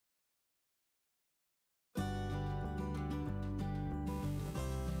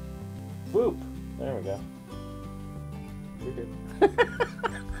Whoop. There we go. You're good.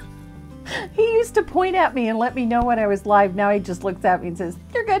 He used to point at me and let me know when I was live. Now he just looks at me and says,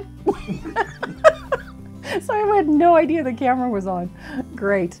 "You're good." So I had no idea the camera was on.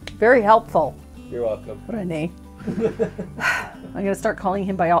 Great. Very helpful. You're welcome. Renee. I'm going to start calling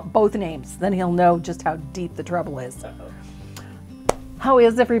him by both names. Then he'll know just how deep the trouble is. How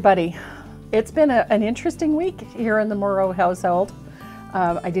is everybody? It's been an interesting week here in the Moreau household.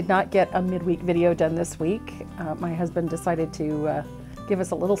 I did not get a midweek video done this week. My husband decided to give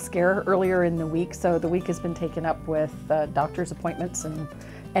us a little scare earlier in the week, so the week has been taken up with doctor's appointments and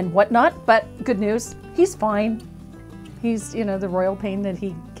whatnot. But good news, he's fine. He's, you know, the royal pain that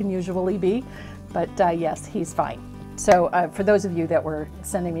he can usually be. But yes, he's fine. So for those of you that were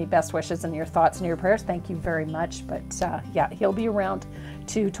sending me best wishes and your thoughts and your prayers, thank you very much. But yeah, he'll be around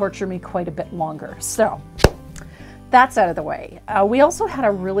to torture me quite a bit longer. So that's out of the way. We also had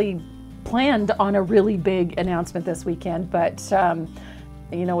planned on a really big announcement this weekend, but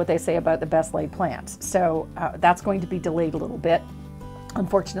you know what they say about the best laid plans. So that's going to be delayed a little bit.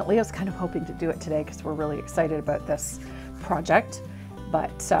 Unfortunately, I was kind of hoping to do it today because we're really excited about this project.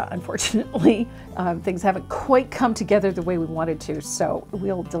 But unfortunately, things haven't quite come together the way we wanted to. So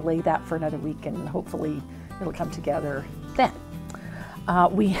we'll delay that for another week and hopefully it'll come together then.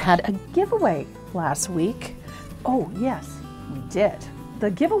 We had a giveaway last week. Oh yes, we did. The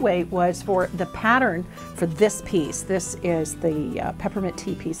giveaway was for the pattern for this piece. This is the peppermint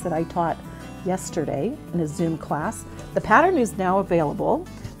tea piece that I taught yesterday in a Zoom class. The pattern is now available,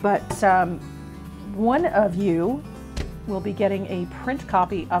 but one of you will be getting a print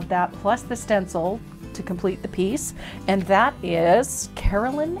copy of that plus the stencil to complete the piece, and that is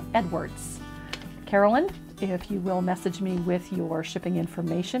Carolyn Edwards. Carolyn, if you will message me with your shipping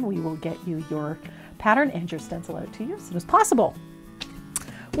information, we will get you your pattern and your stencil out to you as soon as possible.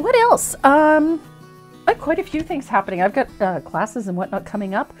 What else? I have quite a few things happening. I've got classes and whatnot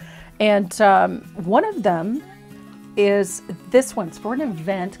coming up, and one of them is this one. It's for an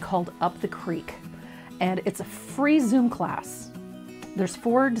event called Up the Creek, and it's a free Zoom class. There's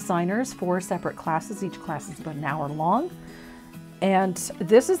 4 designers, 4 separate classes. Each class is about an hour long, and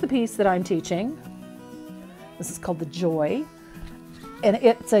this is the piece that I'm teaching. This is called The Joy. And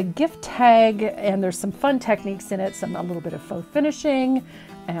it's a gift tag, and there's some fun techniques in it, a little bit of faux finishing,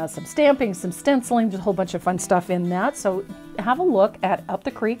 some stamping, some stenciling, just a whole bunch of fun stuff in that. So have a look at Up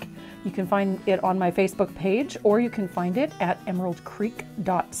the Creek. You can find it on my Facebook page, or you can find it at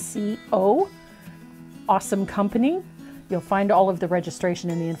emeraldcreek.co. Awesome company. You'll find all of the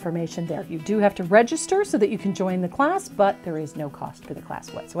registration and the information there. You do have to register so that you can join the class, but there is no cost for the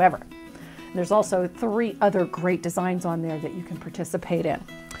class whatsoever. There's also 3 other great designs on there that you can participate in.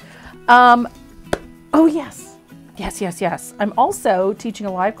 Oh yes, yes. I'm also teaching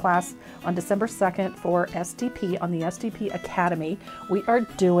a live class on December 2nd for SDP on the SDP Academy. We are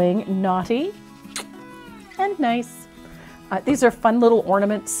doing Naughty and Nice. These are fun little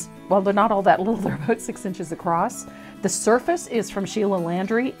ornaments. Well, they're not all that little, they're about 6 inches across. The surface is from Sheila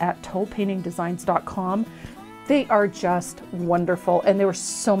Landry at tollpaintingdesigns.com. They are just wonderful, and they were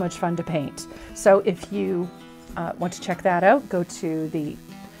so much fun to paint. So if you want to check that out, go to the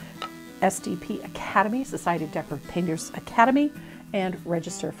SDP Academy, Society of Decorative Painters Academy, and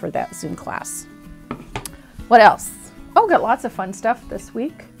register for that Zoom class. What else? Oh, got lots of fun stuff this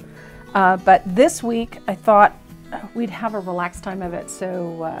week. But this week, I thought we'd have a relaxed time of it.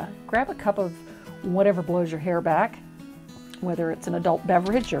 So grab a cup of whatever blows your hair back, whether it's an adult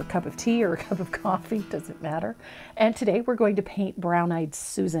beverage or a cup of tea or a cup of coffee, doesn't matter. And today we're going to paint Brown-Eyed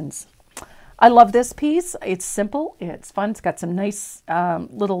Susans. I love this piece. It's simple, it's fun, it's got some nice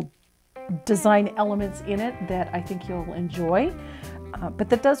little design elements in it that I think you'll enjoy. But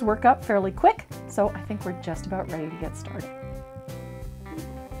that does work up fairly quick, so I think we're just about ready to get started.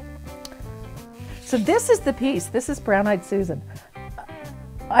 So this is the piece. This is Brown-Eyed Susan.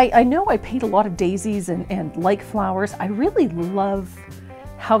 I know I paint a lot of daisies and like flowers. I really love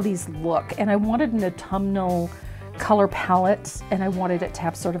how these look, and I wanted an autumnal color palette, and I wanted it to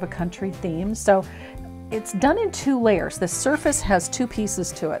have sort of a country theme. So it's done in 2 layers. The surface has 2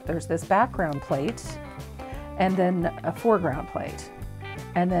 pieces to it. There's this background plate and then a foreground plate.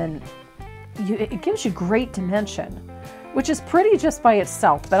 And then it gives you great dimension, which is pretty just by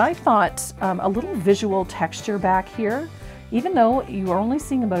itself. But I thought a little visual texture back here, even though you are only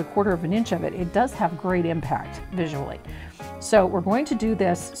seeing about 1/4 inch of it, it does have great impact visually. So we're going to do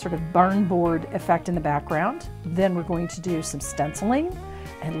this sort of barn board effect in the background. Then we're going to do some stenciling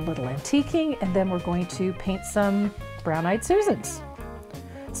and a little antiquing, and then we're going to paint some Brown-Eyed Susans.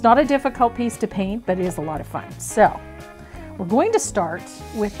 It's not a difficult piece to paint, but it is a lot of fun. So We're going to start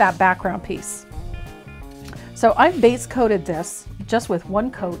with that background piece. So I've base coated this just with one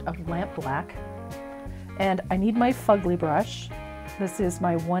coat of lamp black, and I need my fugly brush. This is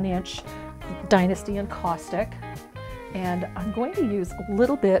my 1-inch Dynasty Encaustic, and I'm going to use a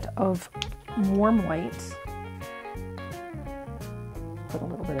little bit of warm white. Put a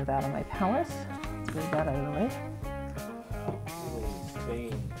little bit of that on my palette. Let's move that out of the way.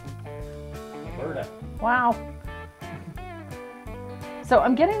 Spain. Alberta. Wow. So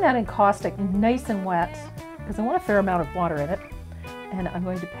I'm getting that encaustic nice and wet because I want a fair amount of water in it. And I'm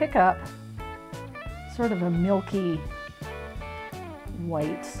going to pick up sort of a milky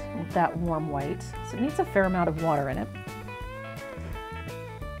white, that warm white. So it needs a fair amount of water in it.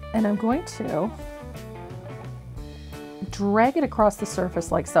 And I'm going to drag it across the surface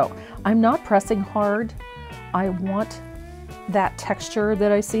like so. I'm not pressing hard. I want that texture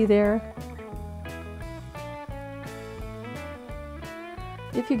that I see there.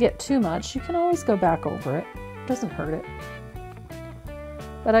 If you get too much, you can always go back over it. It doesn't hurt it.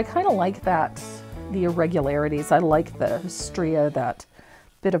 But I kind of like that, the irregularities. I like the stria, that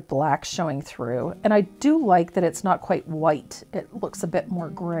bit of black showing through. And I do like that it's not quite white. It looks a bit more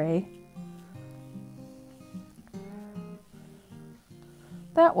gray.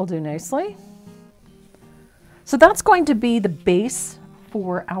 That will do nicely. So that's going to be the base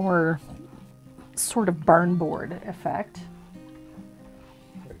for our sort of barn board effect.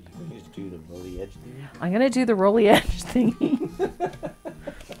 Do the rolly edge thingy? I'm going to do the rolly edge thingy.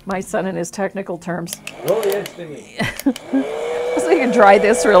 My son and his technical terms. Rolly edge thingy. So you can dry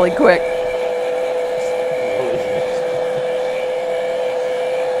this really quick.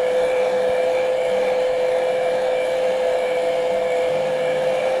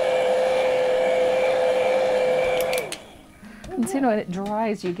 And so, you know, when it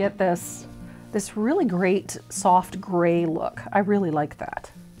dries, you get this really great soft gray look. I really like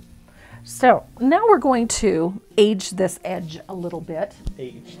that. So now we're going to age this edge a little bit.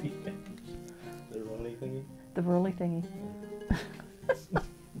 Age the edge. The rolly thingy? The rolly thingy.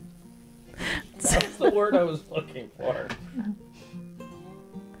 That's the word I was looking for.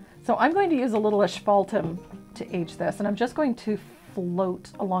 So I'm going to use a little asphaltum to age this, and I'm just going to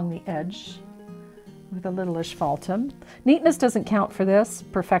float along the edge with a little asphaltum. Neatness doesn't count for this.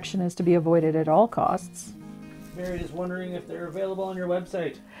 Perfection is to be avoided at all costs. Mary is wondering if they're available on your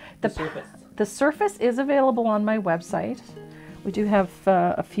website. The surface. The surface is available on my website. We do have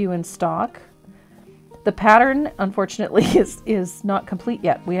a few in stock. The pattern, unfortunately, is not complete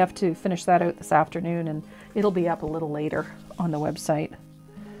yet. We have to finish that out this afternoon, and it'll be up a little later on the website.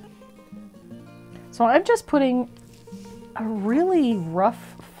 So I'm just putting a really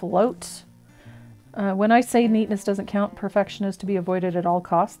rough float. When I say neatness doesn't count, perfection is to be avoided at all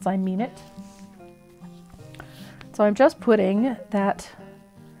costs, I mean it. So I'm just putting that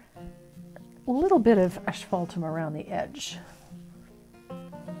little bit of asphaltum around the edge.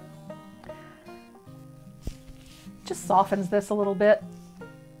 Just softens this a little bit,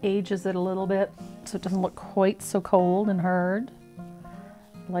 ages it a little bit so it doesn't look quite so cold and hard.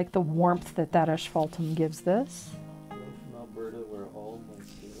 I like the warmth that asphaltum gives this. I'm from Alberta, where all my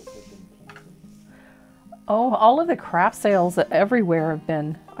sales have been canceled. Oh, all of the craft sales everywhere have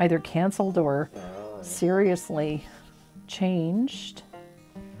been either canceled or seriously changed.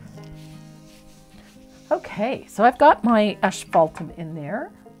 Okay, so I've got my asphaltum in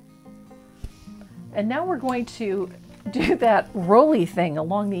there. And now we're going to do that rolly thing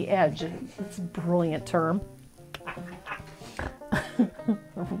along the edge. It's a brilliant term.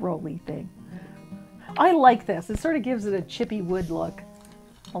 Rolly thing. I like this. It sort of gives it a chippy wood look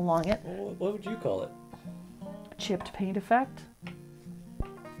along it. Well, what would you call it? Chipped paint effect.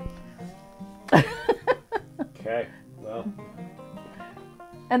 Okay, well.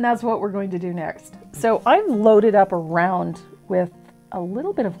 And that's what we're going to do next. So I've loaded up around with a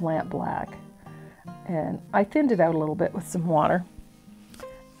little bit of lamp black, and I thinned it out a little bit with some water.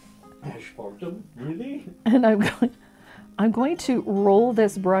 Asphaltum? Really? And I'm going to roll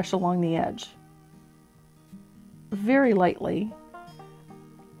this brush along the edge very lightly.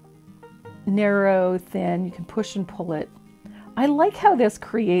 Narrow, thin, you can push and pull it. I like how this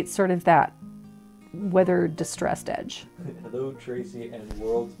creates sort of that weathered, distressed edge. Hello, Tracy, and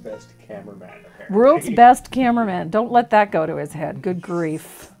world's best cameraman, apparently. World's best cameraman. Don't let that go to his head. Good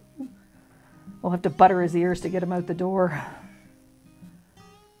grief. We'll have to butter his ears to get him out the door.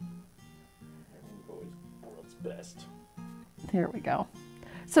 World's best. There we go.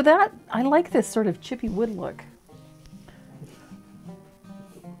 So that, I like this sort of chippy wood look.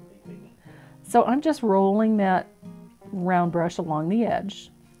 So I'm just rolling that round brush along the edge,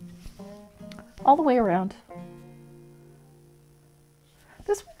 all the way around.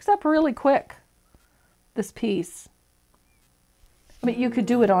 This works up really quick, this piece. I mean, you could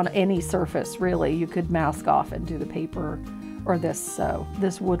do it on any surface, really. You could mask off and do the paper or this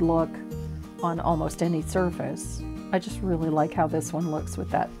wood look on almost any surface. I just really like how this one looks with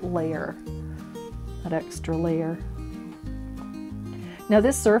that layer, that extra layer. Now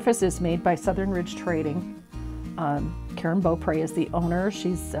this surface is made by Southern Ridge Trading. Karen Beaupre is the owner.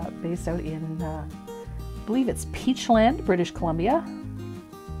 She's based out in, I believe it's Peachland, British Columbia.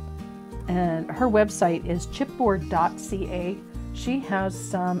 And her website is chipboard.ca. She has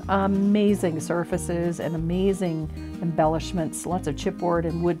some amazing surfaces and amazing embellishments, lots of chipboard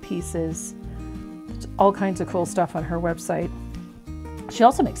and wood pieces, all kinds of cool stuff on her website. She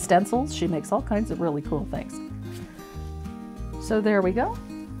also makes stencils. She makes all kinds of really cool things. So there we go.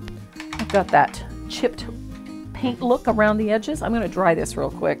 I've got that chipped paint look around the edges. I'm going to dry this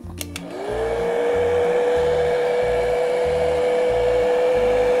real quick.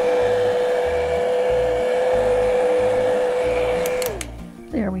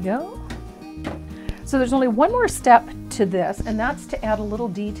 There we go. So there's only one more step to this, and that's to add a little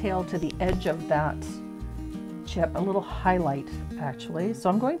detail to the edge of that chip, a little highlight actually. So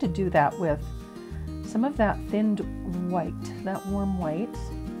I'm going to do that with some of that thinned white, that warm white,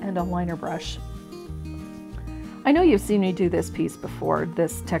 and a liner brush. I know you've seen me do this piece before,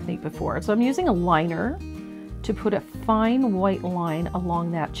 this technique before. So I'm using a liner to put a fine white line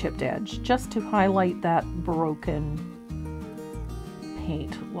along that chipped edge, just to highlight that broken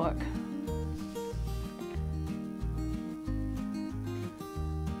paint look.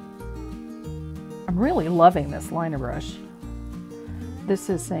 I'm really loving this liner brush. This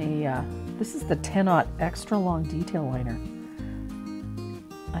is the 10-aught extra long detail liner.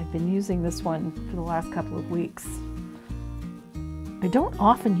 I've been using this one for the last couple of weeks. I don't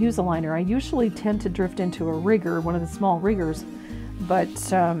often use a liner. I usually tend to drift into a rigger, one of the small riggers, but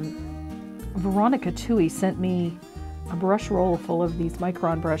Veronica Tui sent me a brush roll full of these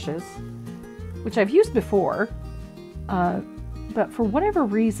micron brushes, which I've used before, but for whatever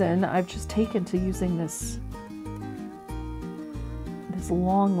reason, I've just taken to using this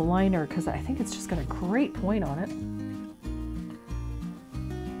long liner because I think it's just got a great point on it.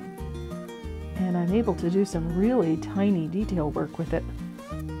 And I'm able to do some really tiny detail work with it.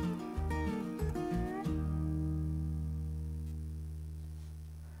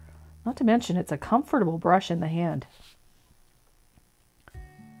 Not to mention, it's a comfortable brush in the hand.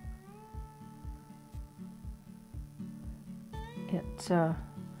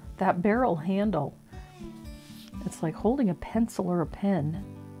 That barrel handle, it's like holding a pencil or a pen.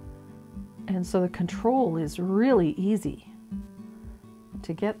 And so the control is really easy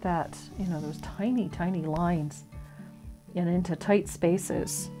to get that, you know, those tiny, tiny lines and into tight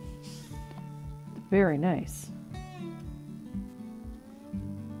spaces. Very nice.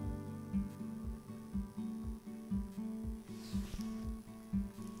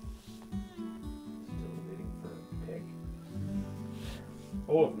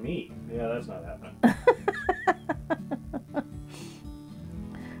 Oh, of me. Yeah, that's not happening.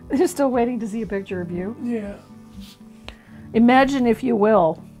 They're still waiting to see a picture of you. Yeah. Imagine, if you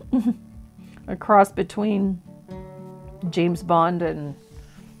will, a cross between James Bond and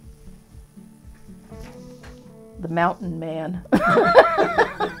the Mountain Man.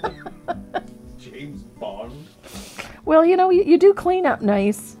 James Bond? Well, you know, you do clean up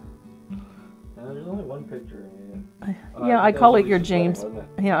nice. There's only one picture. Yeah, I call it your James.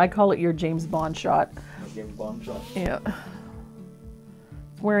 Yeah, I call it your James Bond shot. James Bond shot. Yeah.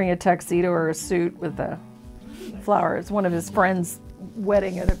 Wearing a tuxedo or a suit with a flower. It's one of his friends'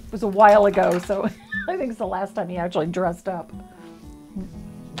 wedding, and it was a while ago, so I think it's the last time he actually dressed up.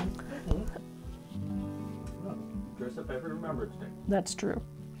 Dress up every Remembrance Day. That's true.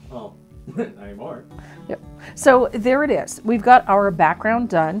 Oh, not anymore. Yep. So there it is. We've got our background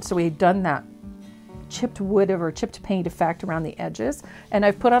done. So we've done that chipped wood or chipped paint effect around the edges, and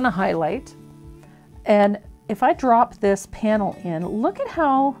I've put on a highlight. And if I drop this panel in, look at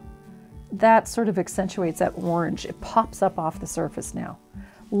how that sort of accentuates that orange. It pops up off the surface now.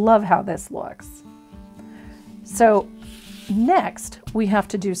 Love how this looks. So next we have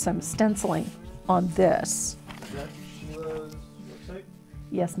to do some stenciling on this. Is that the website?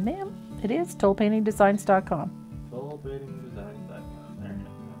 Yes, ma'am, it is tollpaintingdesigns.com. Tollpaintingdesigns.com. There you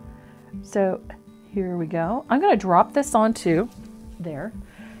go. So here we go. I'm going to drop this onto there.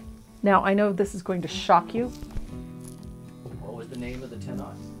 Now I know this is going to shock you. What was the name of the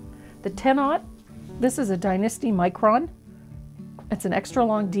 10-aught? The 10-aught, this is a Dynasty Micron. It's an extra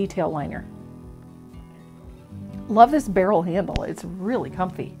long detail liner. Love this barrel handle. It's really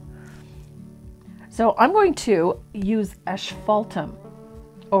comfy. So I'm going to use asphaltum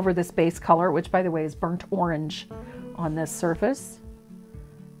over this base color, which by the way is burnt orange on this surface.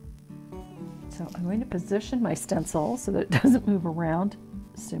 So I'm going to position my stencil so that it doesn't move around,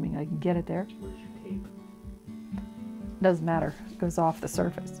 assuming I can get it there. Where's your tape? Doesn't matter, it goes off the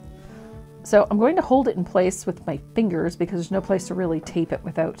surface. So I'm going to hold it in place with my fingers because there's no place to really tape it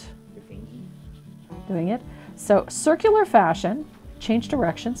without doing it. So circular fashion, change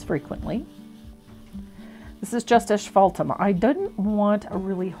directions frequently. This is just asphaltum. I didn't want a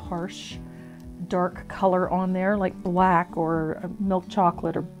really harsh, dark color on there like black or milk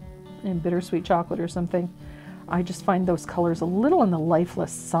chocolate or bittersweet chocolate or something. I just find those colors a little on the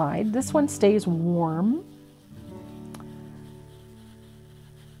lifeless side. This one stays warm.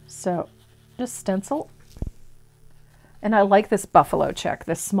 So just stencil. And I like this buffalo check.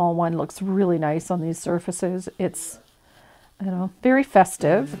 This small one looks really nice on these surfaces. It's, you know, very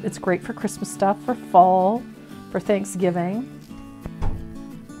festive. It's great for Christmas stuff, for fall, for Thanksgiving.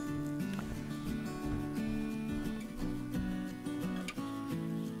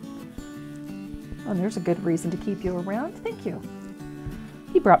 Oh, there's a good reason to keep you around. Thank you.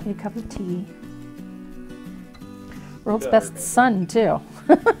 He brought me a cup of tea. World's best son, too.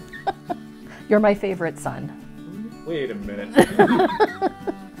 You're my favorite son. Wait a minute.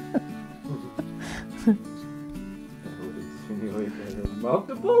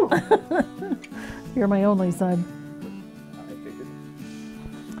 Multiple? You're my only son. I figured.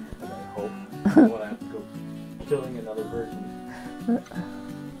 And I hope I don't want to have to go killing another person.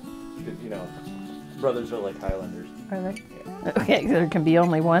 Because, you know, brothers are like Highlanders. Are they? Yeah. Okay, there can be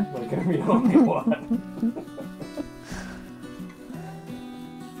only one. There can be only one.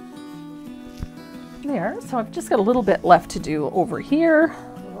 There, so I've just got a little bit left to do over here.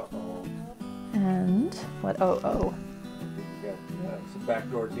 Uh-oh. And what? Oh. Yeah, some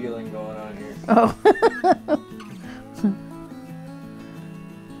backdoor dealing going on here. Oh.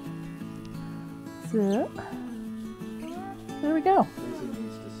 So, there we go. Tracy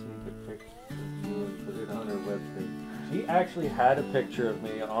needs to sneak a picture of you and put it on her webpage. She actually had a picture of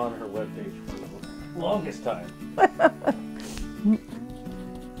me on her webpage for the longest time.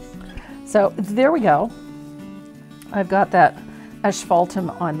 So there we go. I've got that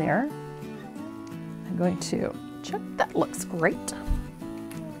asphaltum on there. I'm going to check. That looks great.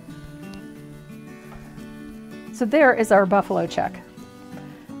 So there is our buffalo check.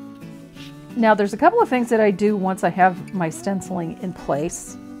 Now there's a couple of things that I do once I have my stenciling in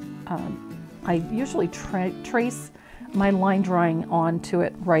place. I usually trace my line drawing onto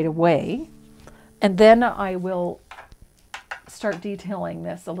it right away. And then I will start detailing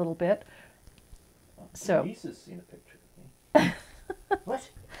this a little bit. So Lisa's seen a picture of me. What?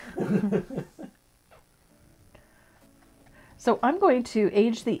 So I'm going to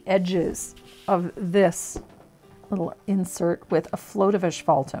age the edges of this little insert with a float of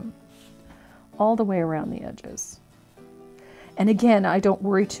asphaltum all the way around the edges. And again, I don't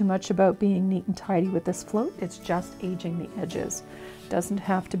worry too much about being neat and tidy with this float. It's just aging the edges. Doesn't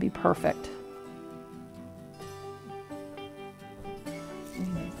have to be perfect.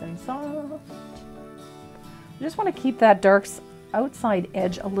 Nice and soft. I just want to keep that dark outside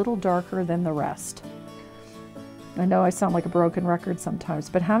edge a little darker than the rest. I know I sound like a broken record sometimes,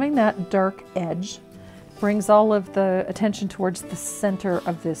 but having that dark edge brings all of the attention towards the center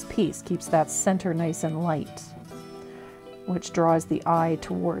of this piece, keeps that center nice and light, which draws the eye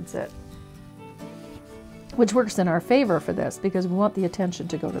towards it, which works in our favor for this because we want the attention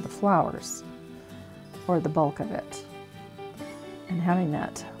to go to the flowers or the bulk of it. And having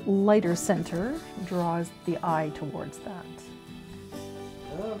that lighter center draws the eye towards that.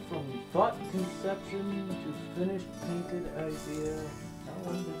 From thought conception to finished painted idea, how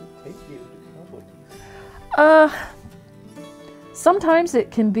long did it take you to come up with these? Sometimes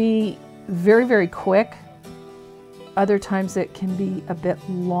it can be very, very quick. Other times it can be a bit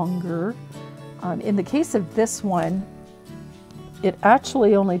longer. In the case of this one, it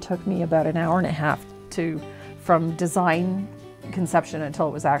actually only took me about an hour and a half from design conception until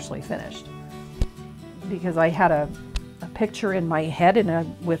it was actually finished. Because I had a picture in my head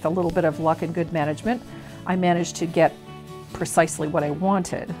and with a little bit of luck and good management, I managed to get precisely what I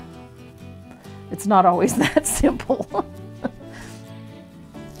wanted. It's not always that simple.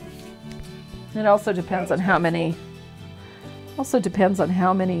 It also depends on how many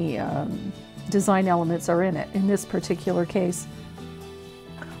design elements are in it. In this particular case,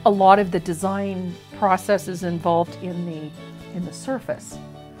 a lot of the design process is involved in the surface.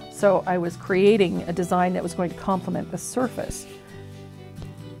 So I was creating a design that was going to complement the surface.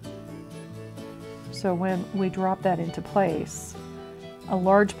 So when we drop that into place, a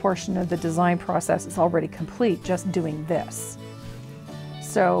large portion of the design process is already complete just doing this.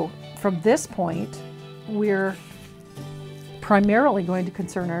 So from this point, we're primarily going to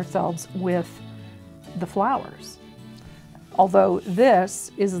concern ourselves with the flowers. Although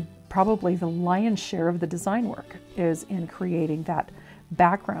this is probably the lion's share of the design work, is in creating that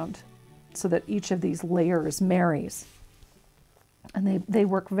background so that each of these layers marries. And they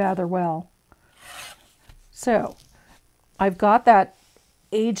work rather well. So I've got that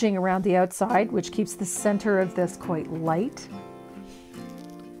aging around the outside, which keeps the center of this quite light,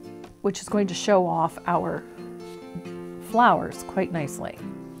 which is going to show off our flowers quite nicely.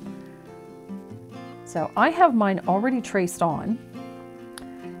 So I have mine already traced on,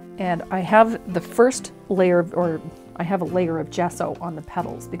 and I have the first layer, or I have a layer of gesso on the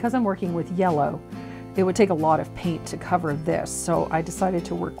petals. Because I'm working with yellow, it would take a lot of paint to cover this, so I decided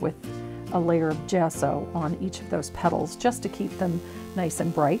to work with a layer of gesso on each of those petals just to keep them nice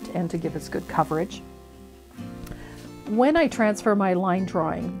and bright and to give us good coverage. When I transfer my line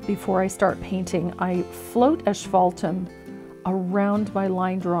drawing, before I start painting, I float asphaltum around my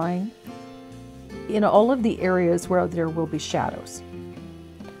line drawing in all of the areas where there will be shadows.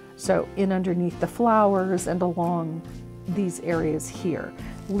 So in underneath the flowers and along these areas here,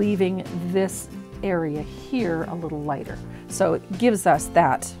 leaving this area here a little lighter. So it gives us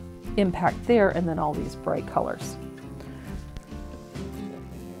that impact there, and then all these bright colors.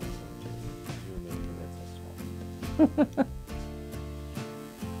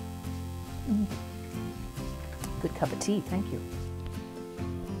 Good cup of tea, thank you.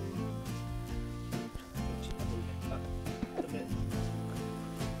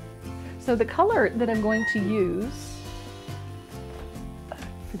 So the color that I'm going to use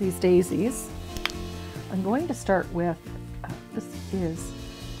for these daisies, I'm going to start with, this is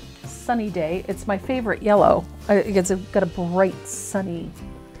Sunny Day. It's my favorite yellow. It's got a bright sunny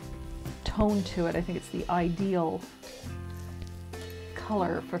tone to it. I think it's the ideal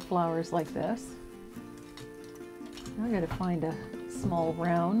color for flowers like this. Now I gotta find a small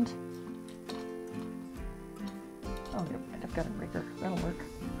round. Oh, never mind, I've got a rigger, that'll work.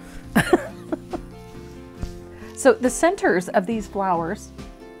 So the centers of these flowers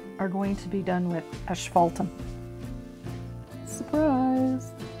are going to be done with asphaltum.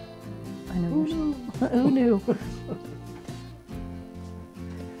 Surprise! I know who knew?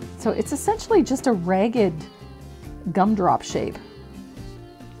 So it's essentially just a ragged gumdrop shape.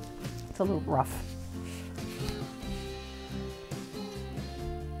 It's a little rough.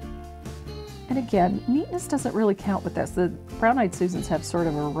 And again, neatness doesn't really count with this. The brown-eyed Susans have sort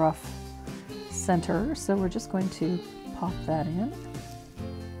of a rough center, so we're just going to pop that in.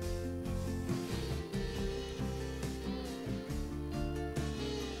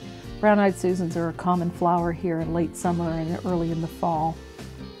 Brown-eyed Susans are a common flower here in late summer and early in the fall.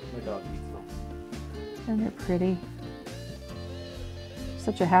 My dog eats them. And they're pretty.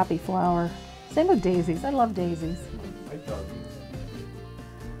 Such a happy flower. Same with daisies. I love daisies. My dog eats them.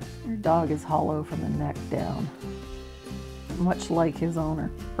 Your dog is hollow from the neck down, much like his owner,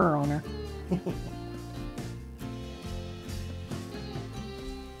 her owner.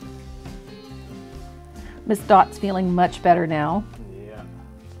 Miss Dot's feeling much better now. Yeah.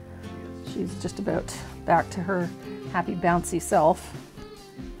 She's just about back to her happy, bouncy self.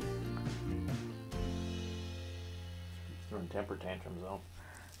 She's throwing temper tantrums though.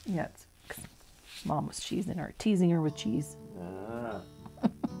 Yeah, it's 'cause Mom was teasing her with cheese. Ah.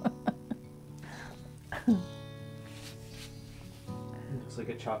 Looks like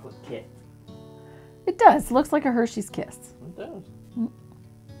a chocolate kit. It does. Looks like a Hershey's Kiss. It does.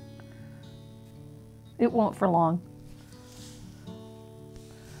 It won't for long.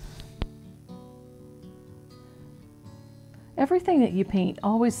 Everything that you paint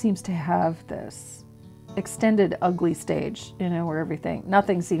always seems to have this extended ugly stage, you know, where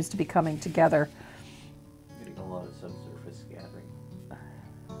nothing seems to be coming together. Getting a lot of subsurface scattering.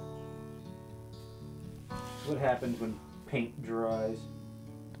 What happens when paint dries?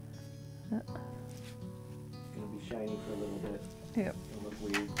 It's gonna be shiny for a little bit. Yep. It'll look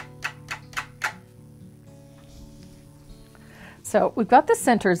weird. So we've got the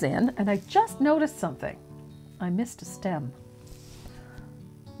centers in, and I just noticed something. I missed a stem.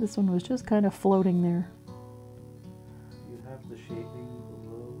 This one was just kind of floating there. You have the shaping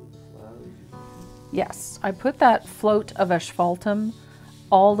below the flowers. Yes, I put that float of asphaltum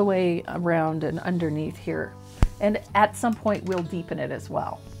all the way around and underneath here. And at some point we'll deepen it as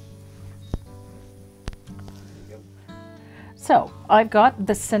well. There you go. So I've got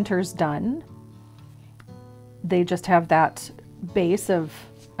the centers done. They just have that base of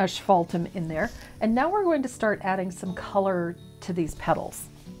asphaltum in there. And now we're going to start adding some color to these petals.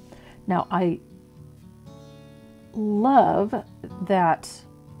 Now I love that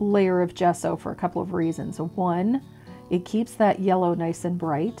layer of gesso for a couple of reasons. One, it keeps that yellow nice and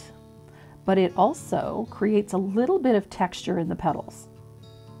bright, but it also creates a little bit of texture in the petals,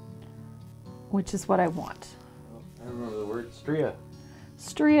 which is what I want. I remember the word stria.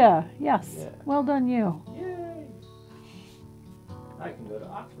 Stria, yes. Yeah. Well done, you. Yay! I can go to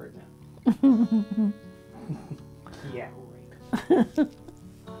Oxford now. Yeah, right.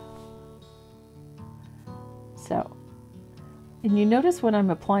 So, and you notice when I'm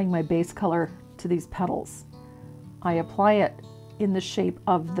applying my base color to these petals, I apply it in the shape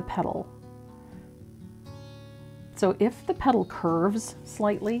of the petal. So if the petal curves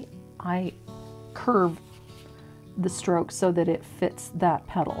slightly, I curve the stroke so that it fits that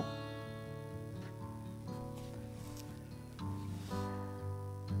petal.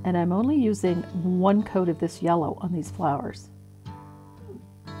 And I'm only using one coat of this yellow on these flowers.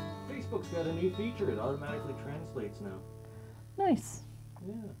 Facebook's got a new feature. It automatically translates now. Nice.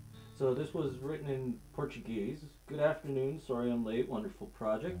 Yeah. So this was written in Portuguese. Good afternoon. Sorry I'm late. Wonderful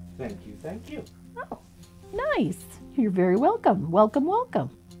project. Thank you. Thank you. Oh, nice. You're very welcome. Welcome, welcome.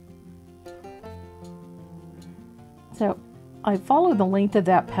 So I follow the length of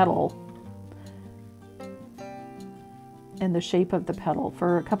that petal and the shape of the petal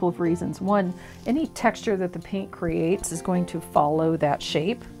for a couple of reasons. One, any texture that the paint creates is going to follow that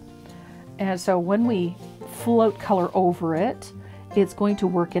shape. And so when we float color over it, it's going to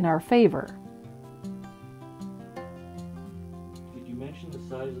work in our favor. Did you mention the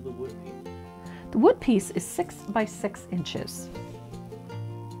size of the wood piece? The wood piece is 6 by 6 inches.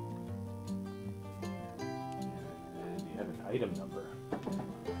 And you have an item number.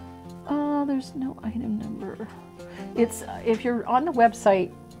 There's no item number. It's if you're on the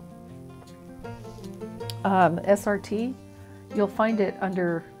website SRT, you'll find it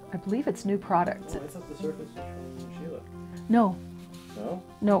under, I believe it's new products. Oh, I thought the surface was from Sheila. No. No?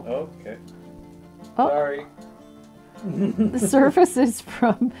 No. Oh, okay. Oh. Sorry. The surface is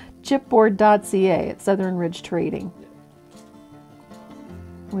from chipboard.ca at Southern Ridge Trading.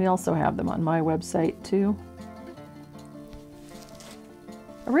 We also have them on my website too.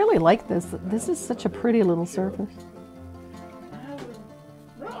 I really like this. This is such a pretty little surface. I was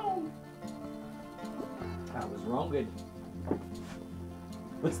wrong. I was wrong. Good.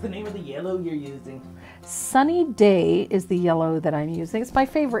 What's the name of the yellow you're using? Sunny Day is the yellow that I'm using. It's my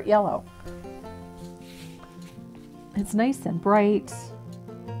favorite yellow. It's nice and bright.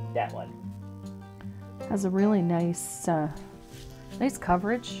 That one. Has a really nice, nice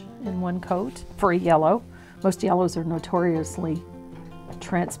coverage in one coat for a yellow. Most yellows are notoriously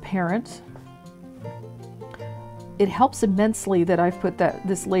transparent. It helps immensely that I've put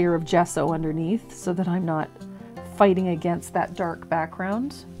this layer of gesso underneath so that I'm not fighting against that dark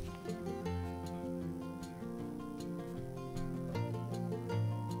background.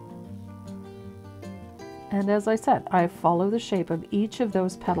 And as I said, I follow the shape of each of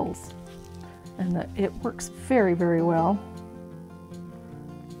those petals, and it works very, very well.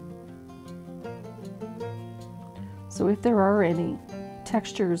 So if there are any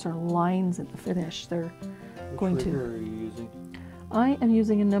textures or lines in the finish, they're going to... Which rigger are you using? I am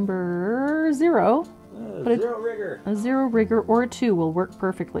using a number 0. But Zero rigger. A 0 rigger or a 2 will work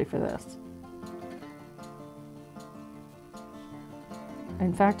perfectly for this.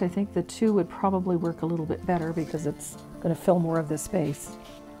 In fact, I think the 2 would probably work a little bit better because it's going to fill more of the space.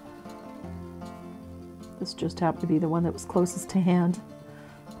 This just happened to be the one that was closest to hand.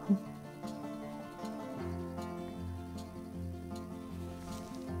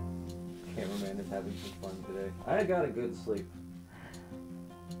 Cameraman is having some fun today. I got a good sleep.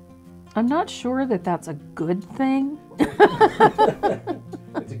 I'm not sure that that's a good thing.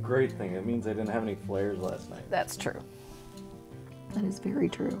 It's a great thing. It means I didn't have any flares last night. That's true. That is very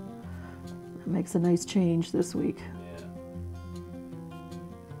true. It makes a nice change this week. Yeah.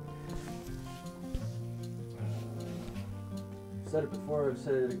 Said it before, I've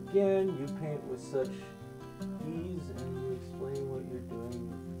said it again. You paint with such ease and you explain what you're doing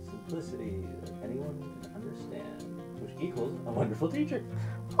with simplicity that anyone can understand, which equals a wonderful teacher.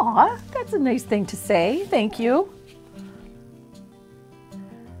 Aw, that's a nice thing to say. Thank you.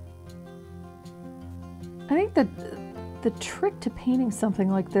 I think that the trick to painting something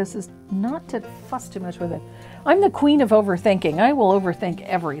like this is not to fuss too much with it. I'm the queen of overthinking. I will overthink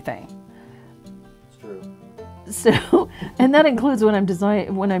everything. It's true. So, and that includes when I'm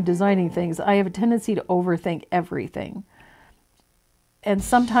designing things. I have a tendency to overthink everything. And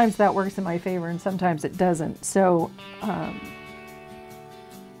sometimes that works in my favor and sometimes it doesn't. So,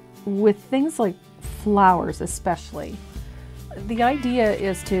 with things like flowers especially, the idea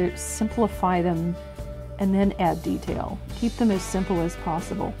is to simplify them and then add detail. Keep them as simple as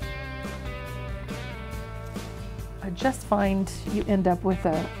possible. I just find you end up with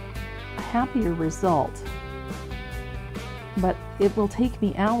a happier result. But it will take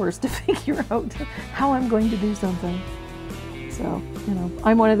me hours to figure out how I'm going to do something. So, you know,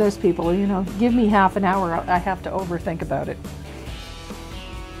 I'm one of those people, you know, give me half an hour, I have to overthink about it.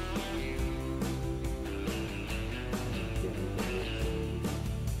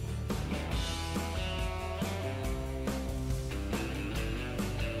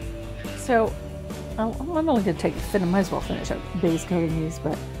 So, I'm only going to might as well finish up base coating these,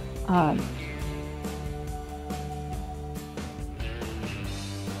 but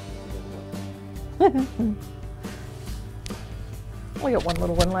we got one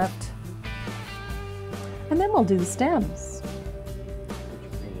little one left. And then we'll do the stems.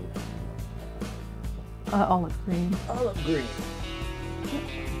 Olive green. Olive green.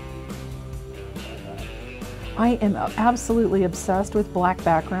 I am absolutely obsessed with black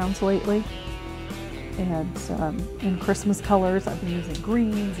backgrounds lately. And in Christmas colors, I've been using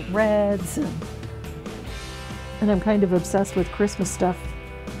greens and reds. And I'm kind of obsessed with Christmas stuff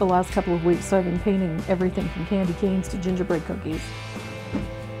the last couple of weeks. So I've been painting everything from candy canes to gingerbread cookies.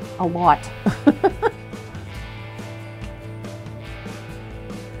 A lot.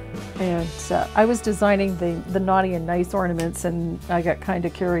 And I was designing the naughty and nice ornaments, and I got kind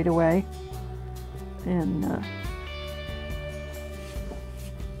of carried away. And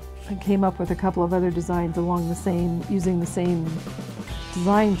I came up with a couple of other designs along using the same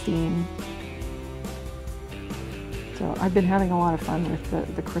design theme. So I've been having a lot of fun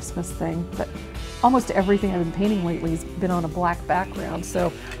with the Christmas thing, but almost everything I've been painting lately has been on a black background.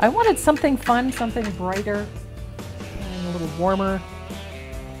 So I wanted something fun, something brighter, and a little warmer.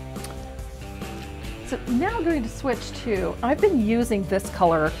 So now I'm going to switch to, I've been using this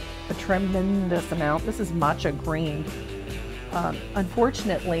color a tremendous amount. This is matcha green.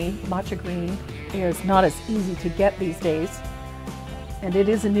 Unfortunately, matcha green is not as easy to get these days. And it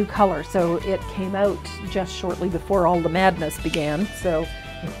is a new color, so it came out just shortly before all the madness began. So,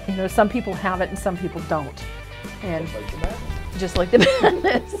 you know, some people have it and some people don't. And just like the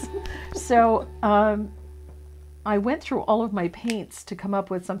madness. So I went through all of my paints to come up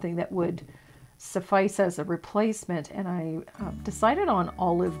with something that would suffice as a replacement, and I decided on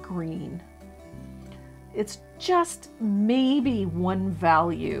olive green. It's just maybe one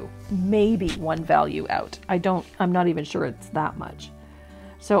value out. I'm not even sure it's that much.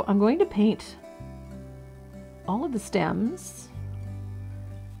 So I'm going to paint all of the stems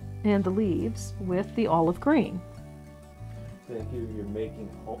and the leaves with the olive green. Thank you. You're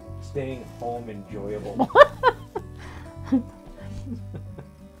making staying home enjoyable.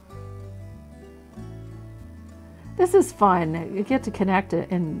 This is fun. You get to connect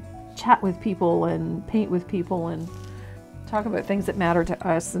and chat with people and paint with people and talk about things that matter to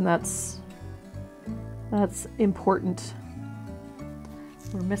us, and that's important.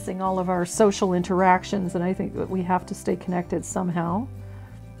 We're missing all of our social interactions, and I think that we have to stay connected somehow.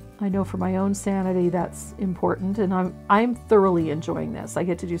 I know for my own sanity that's important, and I'm thoroughly enjoying this. I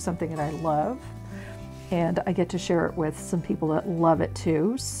get to do something that I love, and I get to share it with some people that love it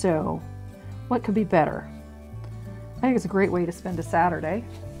too. So what could be better? I think it's a great way to spend a Saturday.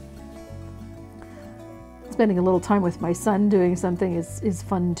 Spending a little time with my son doing something is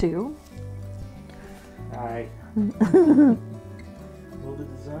fun too. Hi. Will the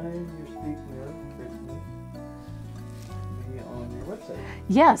design you're speaking of, Tracy, be on your website?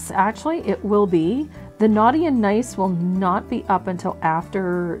 Yes, actually it will be. The Naughty and Nice will not be up until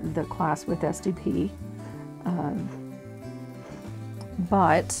after the class with SDP.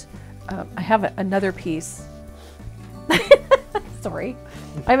 But I have another piece. Sorry.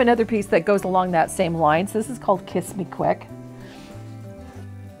 I have another piece that goes along that same line. So this is called Kiss Me Quick.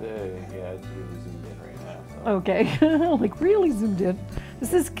 Yeah, it's really zoomed in right now. So. Okay, like really zoomed in.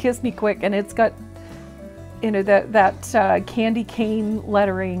 This is Kiss Me Quick, and it's got, you know, that candy cane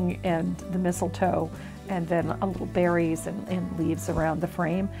lettering and the mistletoe, and then a little berries and leaves around the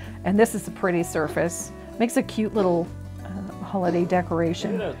frame. And this is a pretty surface. Makes a cute little holiday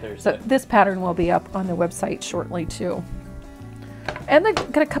decoration. Get it out there, so this pattern will be up on the website shortly too. And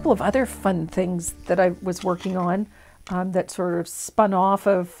I've got a couple of other fun things that I was working on that sort of spun off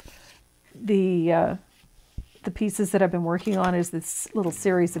of the pieces that I've been working on. Is this little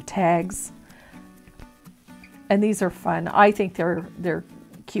series of tags, and these are fun. I think they're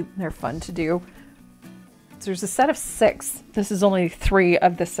cute and they're fun to do. So there's a set of 6. This is only 3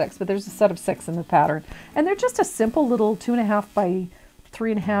 of the 6, but there's a set of 6 in the pattern, and they're just a simple little 2.5 by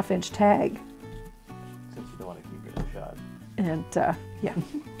 3.5 inch tag. Since you don't want to keep it in shot. And yeah.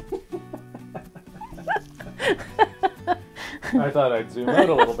 I thought I'd zoom out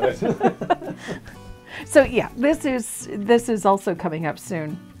a little bit. So yeah, this is also coming up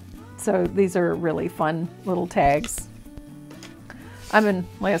soon. So these are really fun little tags. I've been,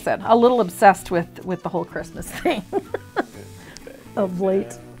 like I said, a little obsessed with the whole Christmas thing of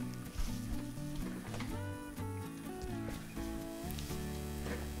late.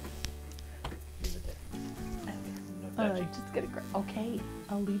 Just get it. Okay,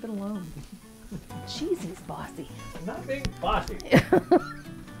 I'll leave it alone. Jeez, he's bossy. I'm not being bossy.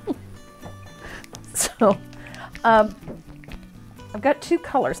 So, I've got two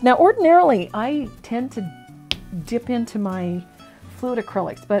colors. Now, ordinarily, I tend to dip into my fluid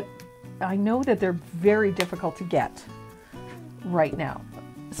acrylics, but I know that they're very difficult to get right now.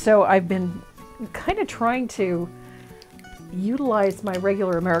 So I've been kind of trying to utilize my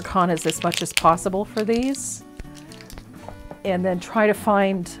regular Americanas as much as possible for these, and then try to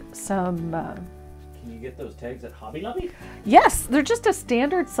find some... Can you get those tags at Hobby Lobby? Yes, they're just a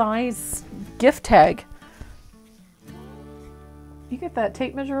standard size gift tag. You get that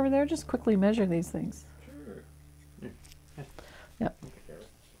tape measure over there? Just quickly measure these things. Sure. Yep.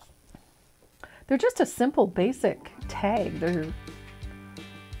 They're just a simple, basic tag. They're...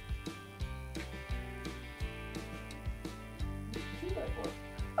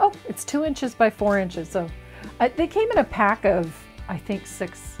 Oh, it's 2 inches by 4 inches. So they came in a pack of, I think,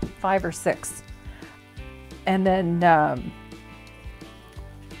 5 or 6. And then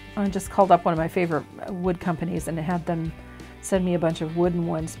I just called up one of my favorite wood companies and had them send me a bunch of wooden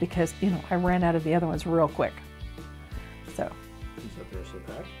ones because, you know, I ran out of the other ones real quick. So. Is that the rest of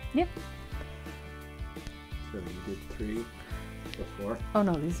the pack? Yeah. So you did 3 before? Oh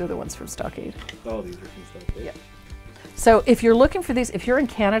no, these are the ones from Stockade. Oh, these are from Stockade. Yeah. So if you're looking for these, if you're in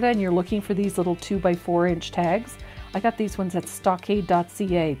Canada and you're looking for these little 2 by 4 inch tags, I got these ones at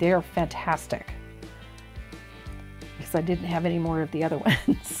stockade.ca. They are fantastic. Because I didn't have any more of the other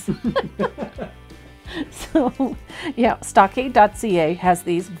ones. So, yeah, stockade.ca has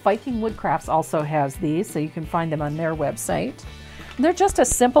these. Viking Woodcrafts also has these, so you can find them on their website. And they're just a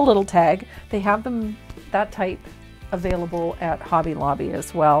simple little tag. They have them, that type, available at Hobby Lobby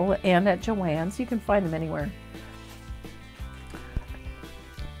as well, and at Joann's. You can find them anywhere.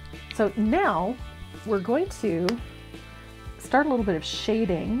 So now, we're going to start a little bit of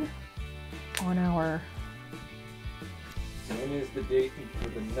shading on our... When is the date for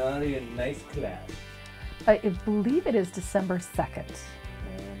the Naughty and Nice class? I believe it is December 2nd.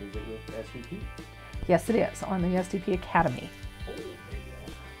 And is it with SVP? Yes, it is, on the SDP Academy. Oh, there you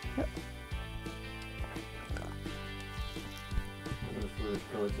go. Yep. Those fluid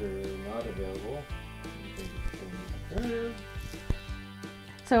acrylics are not available.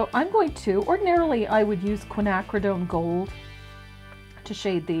 So I'm going to, ordinarily I would use quinacridone gold to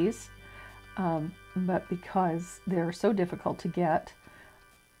shade these, but because they're so difficult to get,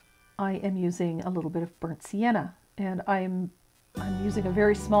 I am using a little bit of burnt sienna, and I'm using a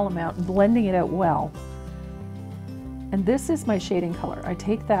very small amount and blending it out well. And this is my shading color. I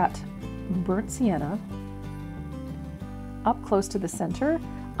take that burnt sienna up close to the center,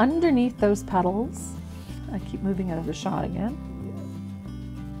 underneath those petals. I keep moving out of the shot again.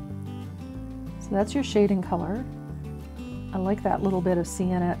 So that's your shading color. I like that little bit of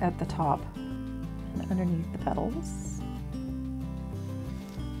sienna at the top and underneath the petals.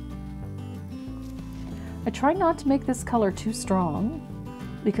 I try not to make this color too strong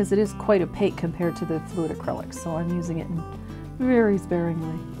because it is quite opaque compared to the fluid acrylics, so I'm using it in very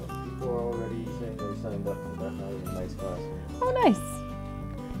sparingly. People are already saying they signed up for that Naughty and Nice class. Oh, nice.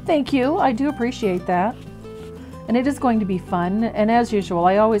 Thank you. I do appreciate that. And it is going to be fun. And as usual,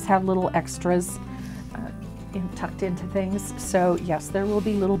 I always have little extras tucked into things. So yes, there will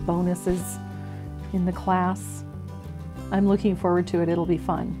be little bonuses in the class. I'm looking forward to it. It'll be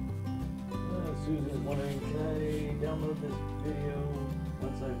fun. Susan's wondering, can I download this video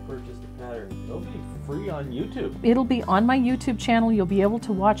once I've purchased the pattern? It'll be free on YouTube. It'll be on my YouTube channel. You'll be able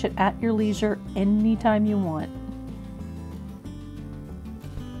to watch it at your leisure anytime you want.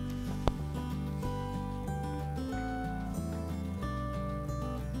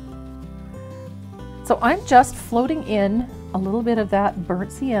 So I'm just floating in a little bit of that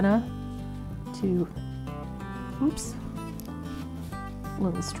burnt sienna to, oops, a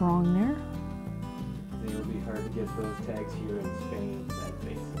little strong there. It'll be hard to get those tags here in Spain, that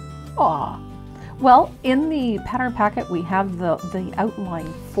face. Aw. Well, in the pattern packet, we have the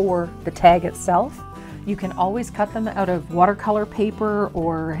outline for the tag itself. You can always cut them out of watercolor paper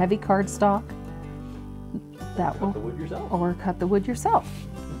or heavy cardstock. That will, cut the wood yourself. Or cut the wood yourself,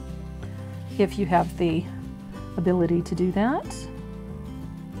 if you have the ability to do that.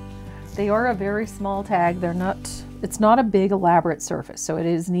 They are a very small tag. It's not a big elaborate surface, so it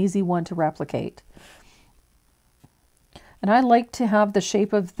is an easy one to replicate. And I like to have the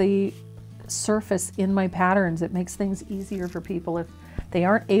shape of the surface in my patterns. It makes things easier for people. If they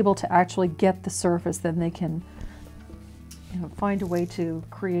aren't able to actually get the surface, then they can, find a way to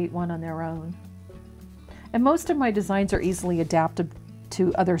create one on their own. And most of my designs are easily adapted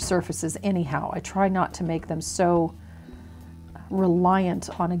to other surfaces anyhow. I try not to make them so reliant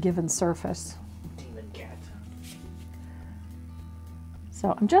on a given surface.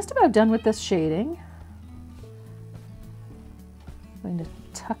 So I'm just about done with this shading. I'm going to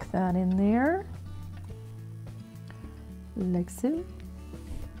tuck that in there, like so.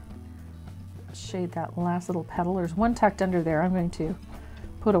 Shade that last little petal. There's one tucked under there. I'm going to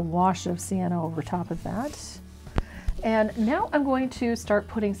put a wash of sienna over top of that. And now I'm going to start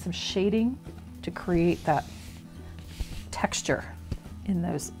putting some shading to create that texture in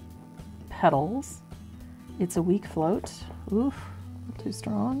those petals. It's a weak float. Oof, a little too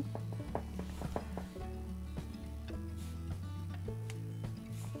strong.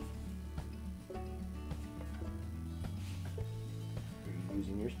 Are you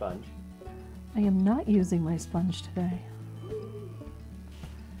using your sponge? I am not using my sponge today.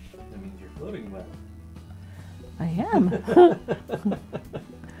 That means you're floating well. I am.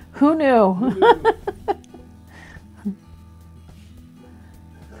 Who knew?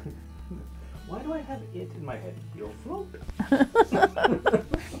 Why do I have it in my head? You'll float.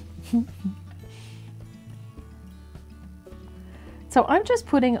 So I'm just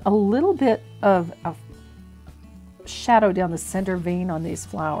putting a little bit of shadow down the center vein on these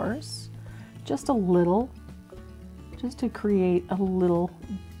flowers. Just a little, just to create a little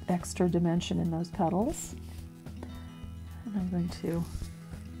extra dimension in those petals. And I'm going to...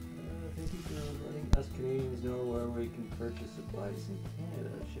 Thank you for letting us Canadians know where we can purchase supplies in Canada.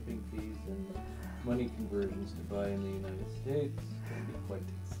 Shipping fees and money conversions to buy in the United States can be quite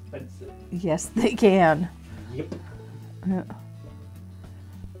expensive. Yes, they can. Yep.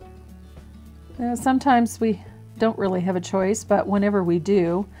 Sometimes we don't really have a choice, but whenever we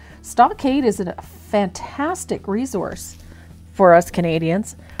do, Stockade is a fantastic resource for us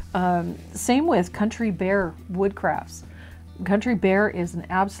Canadians. Same with Country Bear Woodcrafts. Country Bear is an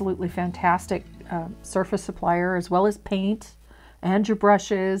absolutely fantastic surface supplier, as well as paint and your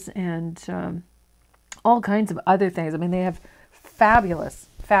brushes and all kinds of other things. I mean, they have fabulous,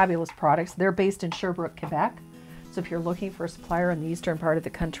 fabulous products. They're based in Sherbrooke, Quebec. So if you're looking for a supplier in the eastern part of the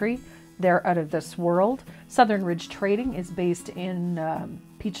country, they're out of this world. Southern Ridge Trading is based in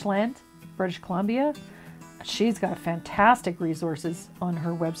Peachland, British Columbia. She's got fantastic resources on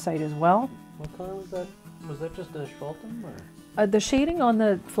her website as well. What color was that? Was that just a Schwaltem or? The shading on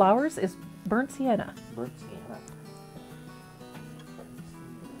the flowers is burnt sienna. Burnt sienna.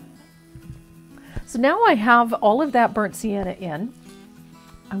 So now I have all of that burnt sienna in.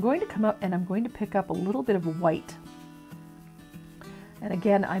 I'm going to come up and I'm going to pick up a little bit of white. And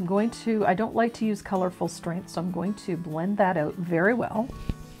again, I don't like to use colorful strength, so I'm going to blend that out very well.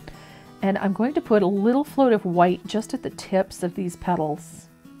 And I'm going to put a little float of white just at the tips of these petals.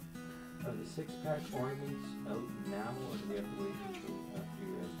 Are the six-pack ornaments out now, or do we have to wait until after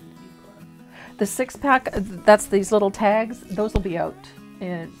your SDD class? The 6-pack, that's these little tags, those will be out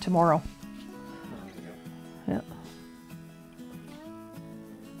tomorrow. Yeah.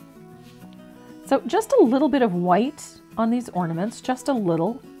 So just a little bit of white on these ornaments, just a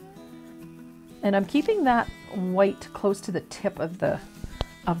little. And I'm keeping that white close to the tip of the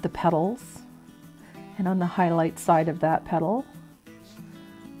petals and on the highlight side of that petal,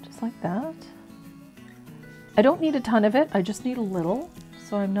 just like that. I don't need a ton of it, I just need a little,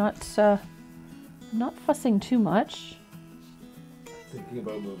 so I'm not fussing too much. Thinking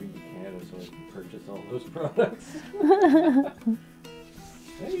about moving to Canada so I can purchase all those products.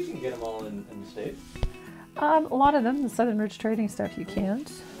 Maybe you can get them all in the States. A lot of them, the Southern Ridge Trading stuff, you can't.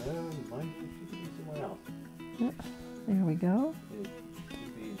 Mine should be somewhere else. Yeah, there we go. It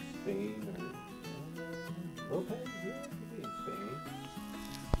could be in Spain or... okay, yeah, it could be in Spain.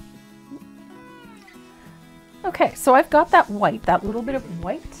 Okay, so I've got that white, that little bit of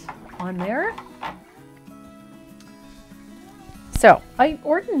white on there. So I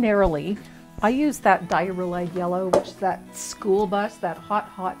use that diarrhea yellow, which is that school bus, that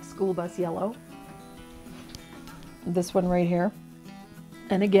hot school bus yellow. This one right here.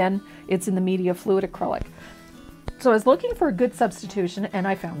 And again, it's in the media fluid acrylic. So I was looking for a good substitution and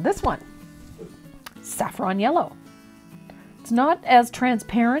I found this one, saffron yellow. It's not as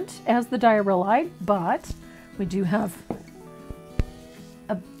transparent as the diarrhea, but we do have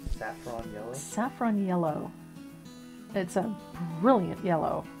a Saffron yellow? saffron yellow. It's a brilliant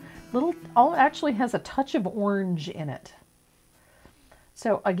yellow. Actually has a touch of orange in it.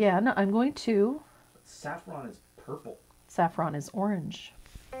 So again, I'm going to... Saffron is purple. Saffron is orange.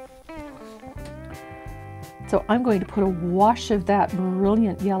 So I'm going to put a wash of that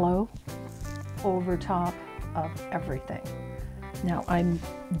brilliant yellow over top of everything. Now I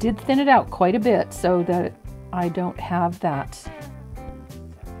did thin it out quite a bit so that I don't have that.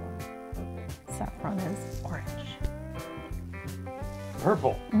 Saffron is orange.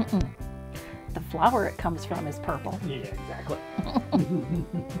 Purple. Mm-mm. The flower it comes from is purple. Yeah, exactly.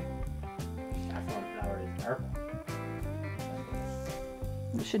 Saffron flower is purple.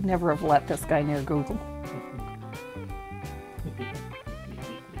 We should never have let this guy near Google.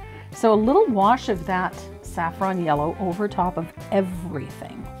 So a little wash of that saffron yellow over top of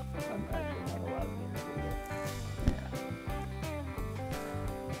everything. I'm actually not allowed to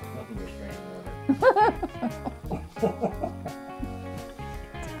Nothing restraining order.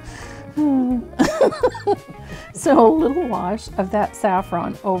 So a little wash of that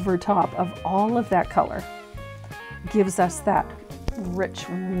saffron over top of all of that color gives us that rich,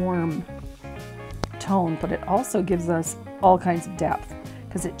 warm tone, but it also gives us all kinds of depth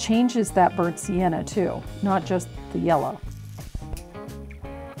because it changes that burnt sienna too, not just the yellow.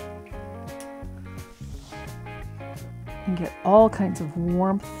 And get all kinds of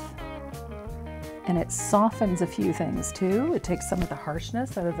warmth, and it softens a few things too. It takes some of the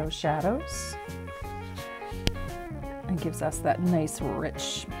harshness out of those shadows and gives us that nice,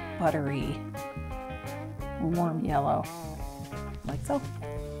 rich, buttery, warm yellow, like so.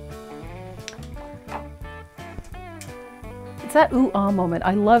 It's that ooh-ah moment.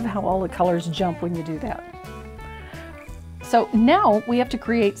 I love how all the colors jump when you do that. So now we have to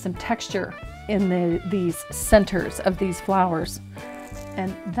create some texture in these centers of these flowers.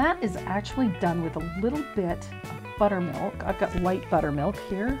 And that is actually done with a little bit of buttermilk. I've got light buttermilk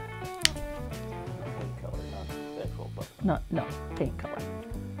here. Paint color, not actual butter. No, paint color.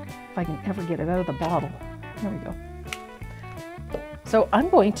 If I can ever get it out of the bottle. There we go. So I'm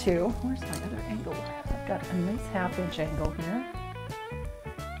going to, where's my other angle? I've got a nice 1/2 inch angle here.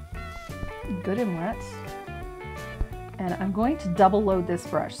 Good and wet. And I'm going to double load this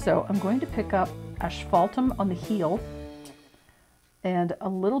brush. So I'm going to pick up asphaltum on the heel and a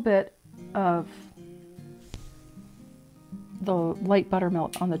little bit of the light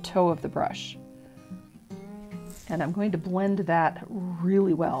buttermilk on the toe of the brush. And I'm going to blend that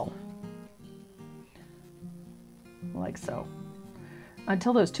really well, like so,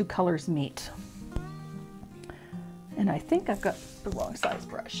 until those two colors meet. And I think I've got the wrong size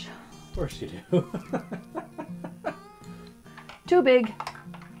brush. Of course you do. Too big.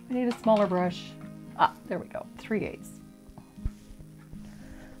 I need a smaller brush. Ah, there we go. 3/8.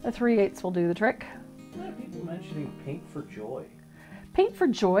 A 3/8 will do the trick. A lot of people mentioning Paint for Joy. Paint for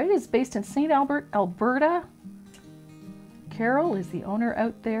Joy is based in St. Albert, Alberta. Carol is the owner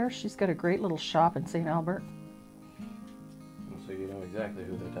out there. She's got a great little shop in St. Albert. So you know exactly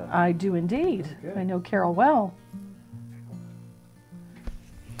who they're talking about. I do indeed. Okay. I know Carol well.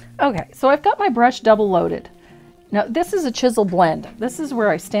 Okay, so I've got my brush double loaded. Now this is a chisel blend. This is where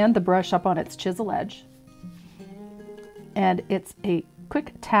I stand the brush up on its chisel edge. And it's a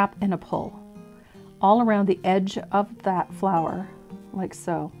quick tap and a pull all around the edge of that flower, like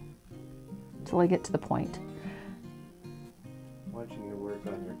so, till I get to the point. Watching you work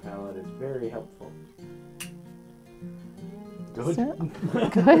on your palette is very helpful. Good. So,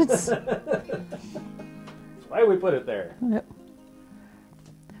 good. That's why we put it there. Yep.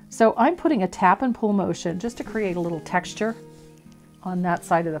 So I'm putting a tap and pull motion just to create a little texture on that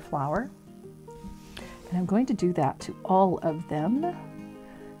side of the flower. And I'm going to do that to all of them.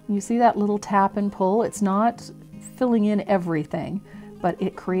 You see that little tap and pull? It's not filling in everything, but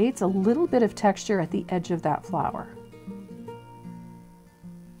it creates a little bit of texture at the edge of that flower.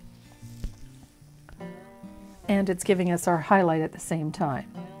 And it's giving us our highlight at the same time.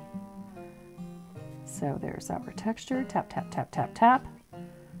 So there's our texture. Tap, tap, tap, tap, tap.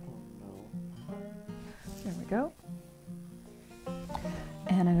 There we go.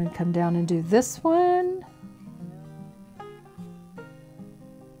 And I'm going to come down and do this one.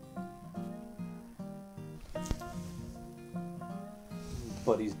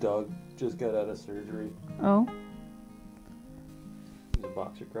 Buddy's dog just got out of surgery. Oh. He's a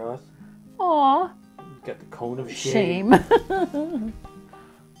boxer cross. Aw. He's got the cone of shame. Shame.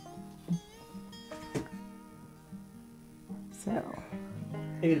 So.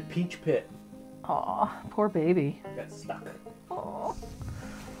 Ate a peach pit. Aw, poor baby. Got stuck. Aw.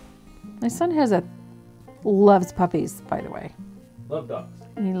 My son loves puppies, by the way. Love dogs.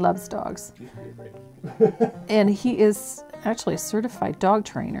 And he loves dogs. Used to be afraid. And he is actually a certified dog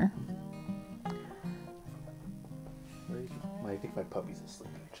trainer. I think my puppy's asleep,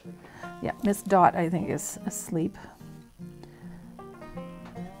 actually. Yeah, Miss Dot, I think, is asleep.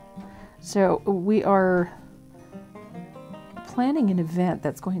 So we are planning an event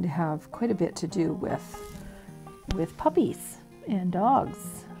that's going to have quite a bit to do with puppies and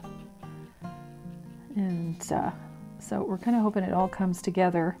dogs. And so we're kind of hoping it all comes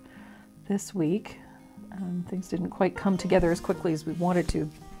together this week. Things didn't quite come together as quickly as we wanted to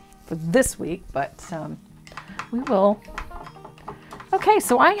for this week, but we will. Okay,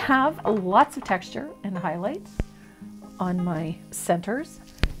 so I have lots of texture and highlights on my centers,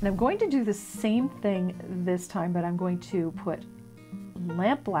 and I'm going to do the same thing this time, but I'm going to put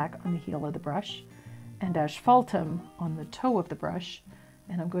lamp black on the heel of the brush and asphaltum on the toe of the brush,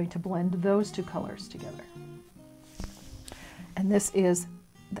 and I'm going to blend those two colors together. And this is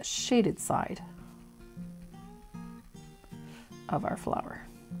the shaded side of our flower.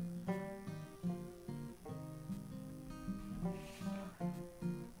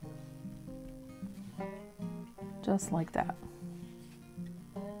 Just like that.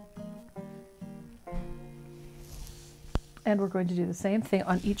 And we're going to do the same thing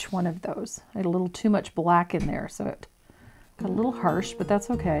on each one of those. I had a little too much black in there, so it got a little harsh, but that's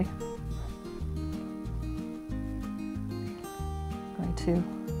okay. I'm going to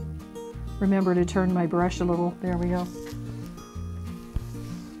remember to turn my brush a little. There we go.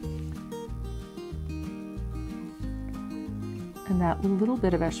 And that little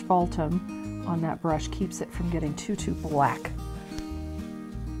bit of asphaltum on that brush keeps it from getting too black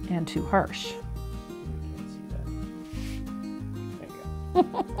and too harsh. Can't see that. There you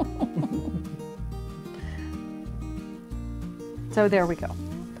go. So there we go.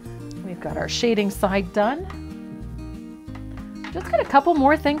 We've got our shading side done. Just got a couple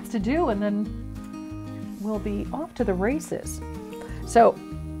more things to do and then we'll be off to the races. So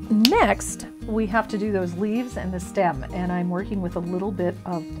next we have to do those leaves and the stem, and I'm working with a little bit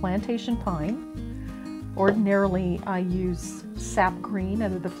of plantation pine. Ordinarily I use sap green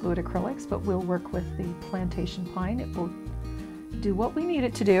out of the fluid acrylics, but we'll work with the plantation pine. It will do what we need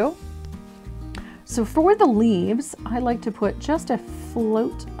it to do. So for the leaves, I like to put just a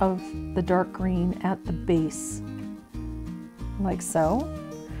float of the dark green at the base, like so.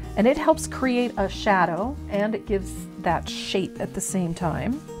 And it helps create a shadow and it gives that shape at the same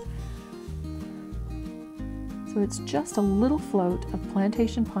time. So it's just a little float of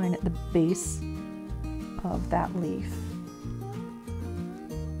plantation pine at the base of that leaf.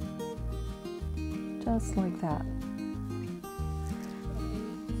 Just like that.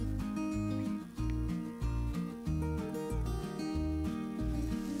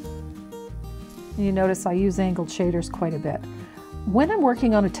 You notice I use angled shaders quite a bit. When I'm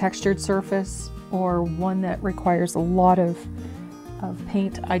working on a textured surface or one that requires a lot of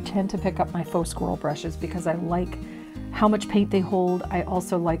paint, I tend to pick up my faux squirrel brushes because I like how much paint they hold. I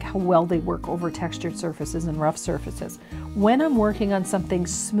also like how well they work over textured surfaces and rough surfaces. When I'm working on something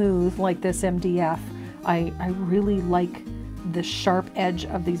smooth like this MDF, I really like the sharp edge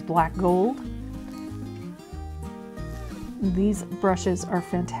of these black gold. These brushes are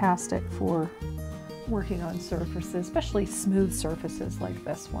fantastic for working on surfaces, especially smooth surfaces like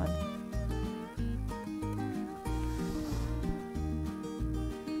this one.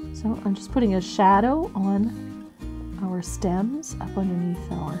 So I'm just putting a shadow on our stems up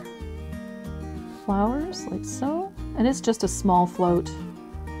underneath our flowers, like so. And it's just a small float,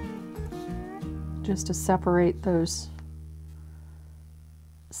 just to separate those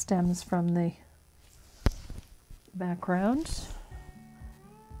stems from the background.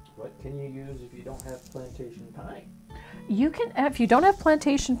 What can you use if you don't have plantation pine? You can, if you don't have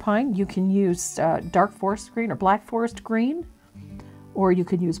plantation pine, you can use dark forest green or black forest green, or you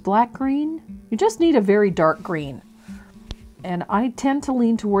could use black green. You just need a very dark green. And I tend to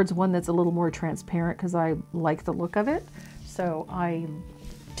lean towards one that's a little more transparent because I like the look of it. So I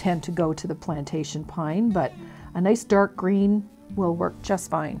tend to go to the plantation pine, but a nice dark green will work just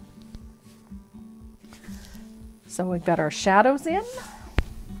fine. So we've got our shadows in.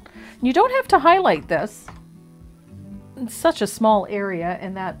 You don't have to highlight this. It's such a small area,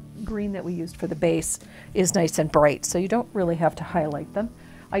 and that green that we used for the base is nice and bright, so you don't really have to highlight them.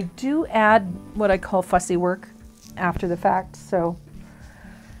 I do add what I call fussy work after the fact, so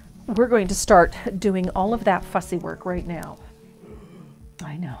we're going to start doing all of that fussy work right now.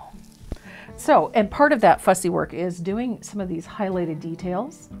 I know. So, and part of that fussy work is doing some of these highlighted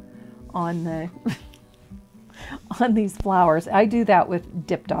details on the on these flowers. I do that with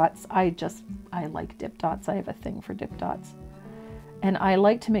dip dots. I like dip dots. I have a thing for dip dots. And I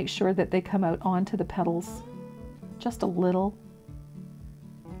like to make sure that they come out onto the petals just a little.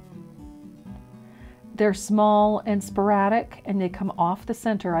 They're small and sporadic, and they come off the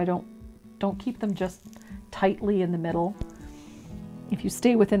center. I don't keep them just tightly in the middle. If you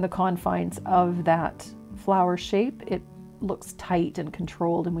stay within the confines of that flower shape, it looks tight and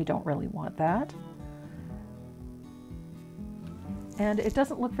controlled, and we don't really want that. And it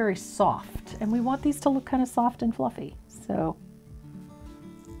doesn't look very soft, and we want these to look kind of soft and fluffy. So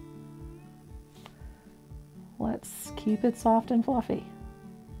let's keep it soft and fluffy.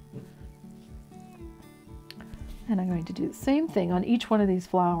 And I'm going to do the same thing on each one of these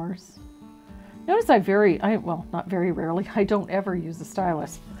flowers. Notice well, not very rarely, I don't ever use a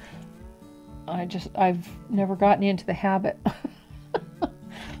stylus. I've never gotten into the habit.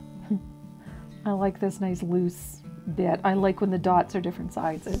 I like this nice loose bit. I like when the dots are different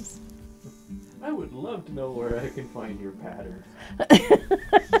sizes. I would love to know where I can find your patterns.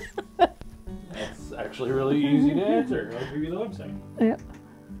 That's actually really easy to answer. I'll give you the website. Yeah.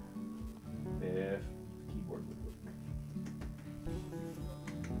 If keyboard would work.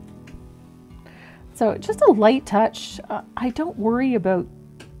 So just a light touch. I don't worry about,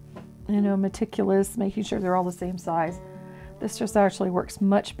 meticulous, making sure they're all the same size. This just actually works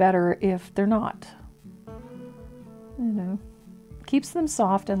much better if they're not. Keeps them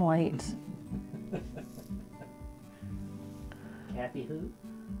soft and light. Kathy who?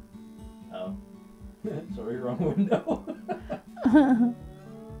 Oh. Sorry, wrong window.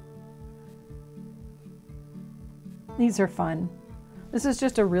 These are fun. This is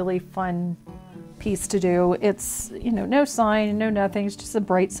just a really fun piece to do. It's, no sign, no nothing. It's just some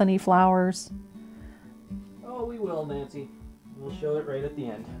bright sunny flowers. Oh, we will, Nancy. We'll show it right at the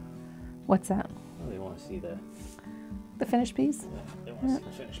end. What's that? Oh, they want to see the finished piece? Yeah, they want to see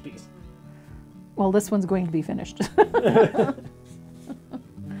the finished piece. Well, this one's going to be finished.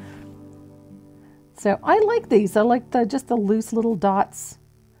 So I like these. I like just the loose little dots.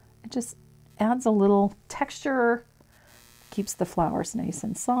 It just adds a little texture, keeps the flowers nice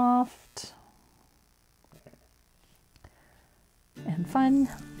and soft and fun.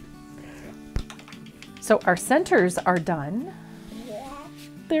 So our centers are done.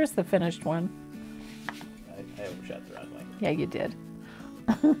 There's the finished one. I overshot the wrong way. Yeah, you did.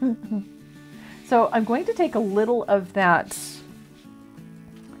 So I'm going to take a little of that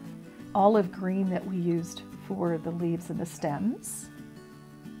olive green that we used for the leaves and the stems.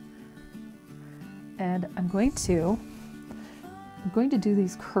 And I'm going to do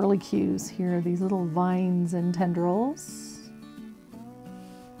these curlicues here, these little vines and tendrils.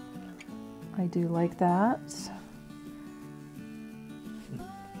 I do like that.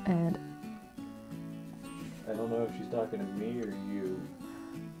 And I don't know if she's talking to me or you.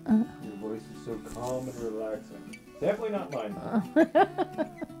 Your voice is so calm and relaxing. Definitely not mine.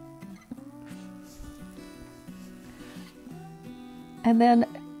 And then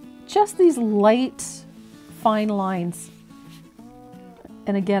just these light, fine lines.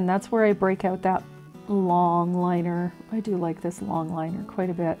 And again, that's where I break out that long liner. I do like this long liner quite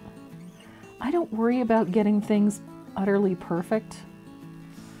a bit. I don't worry about getting things utterly perfect.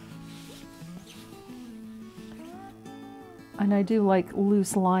 And I do like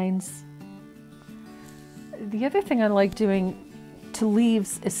loose lines. The other thing I like doing to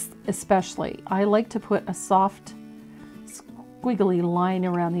leaves especially, I like to put a soft squiggly line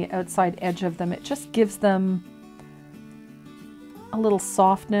around the outside edge of them. It just gives them a little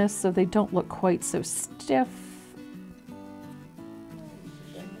softness so they don't look quite so stiff.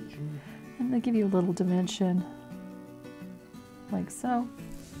 And they give you a little dimension, like so.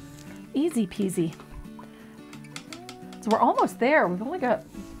 Easy peasy. So we're almost there. We've only got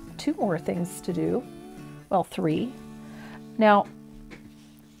 2 more things to do. Well, 3. Now,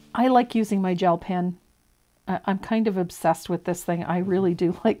 I like using my gel pen. I'm kind of obsessed with this thing. I really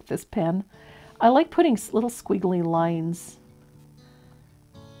do like this pen. I like putting little squiggly lines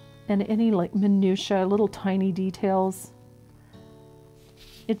and any like minutia, little tiny details.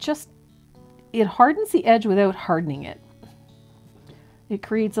 It hardens the edge without hardening it. It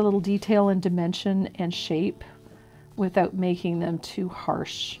creates a little detail and dimension and shape without making them too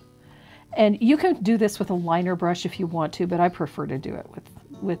harsh. And you can do this with a liner brush if you want to, but I prefer to do it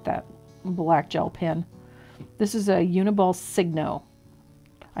with that black gel pen. This is a Uniball Signo.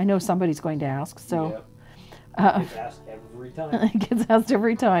 I know somebody's going to ask, so. Yep. It gets asked every time. It gets asked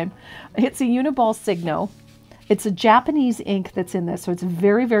every time. It's a Uniball Signo. It's a Japanese ink that's in this, so it's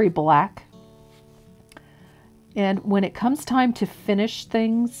very, very black. And when it comes time to finish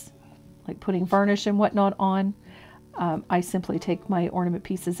things, like putting varnish and whatnot on, I simply take my ornament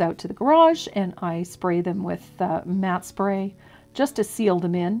pieces out to the garage and I spray them with matte spray just to seal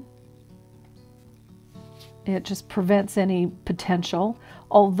them in. It just prevents any potential.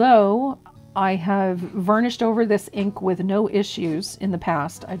 Although I have varnished over this ink with no issues in the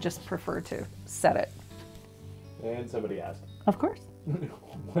past, I just prefer to set it. And somebody asked. Of course.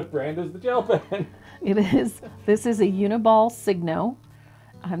 What brand is the gel pen? This is a Uniball Signo.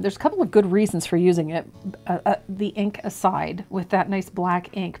 There's a couple of good reasons for using it, the ink aside, with that nice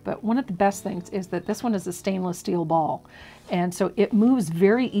black ink. But one of the best things is that this one is a stainless steel ball. And so it moves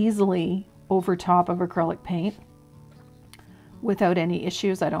very easily over top of acrylic paint without any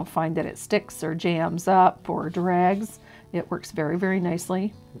issues. I don't find that it sticks or jams up or drags. It works very, very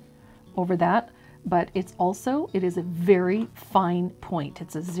nicely over that. But it is a very fine point.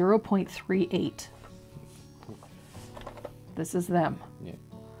 It's a 0.38. This is them. Yeah.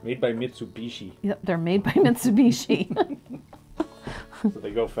 Made by Mitsubishi. Yep, they're made by Mitsubishi. So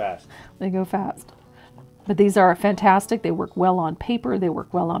they go fast. They go fast. But these are fantastic. They work well on paper. They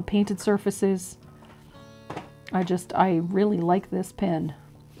work well on painted surfaces. I really like this pen.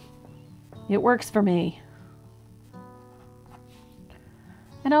 It works for me.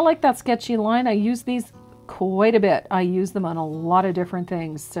 And I like that sketchy line. I use these quite a bit. I use them on a lot of different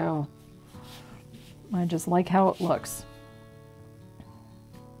things, so I just like how it looks.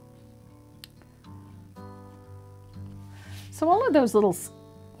 So all of those little,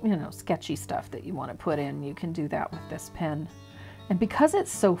 sketchy stuff that you want to put in, you can do that with this pen. And because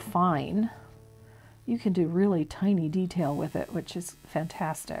it's so fine, you can do really tiny detail with it, which is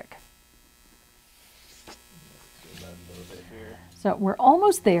fantastic. So we're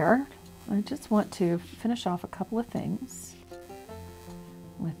almost there. I just want to finish off a couple of things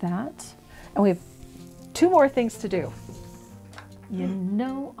with that. And we have 2 more things to do. You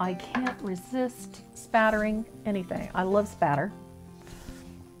know I can't resist spattering anything. I love spatter.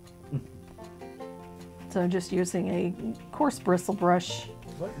 So I'm just using a coarse bristle brush.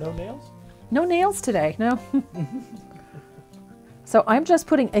 What, no nails? No nails today, no. So I'm just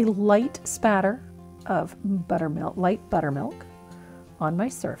putting a light spatter of buttermilk, light buttermilk on my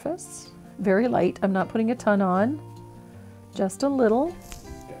surface. Very light. I'm not putting a ton on, just a little.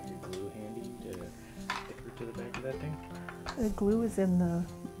 Got your glue handy to stick her to the back of that thing? The glue is in the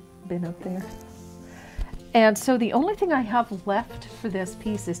bin up there. And so the only thing I have left for this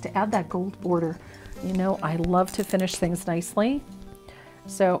piece is to add that gold border. You know, I love to finish things nicely.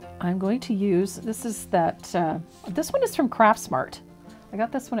 So I'm going to use, this one is from Craftsmart. I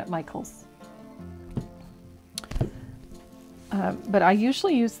got this one at Michael's. But I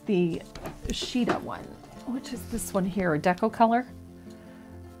usually use the Sheeta one, which is this one here, a Deco Color.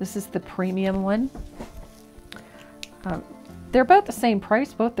 This is the premium one. They're about the same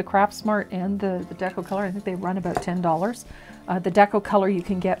price, both the Craftsmart and the Deco Color. I think they run about $10. The Deco Color you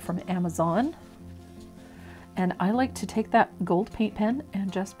can get from Amazon. And I like to take that gold paint pen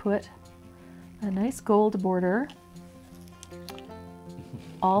and just put a nice gold border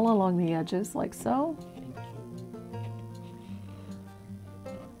all along the edges, like so.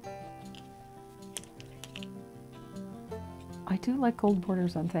 I do like gold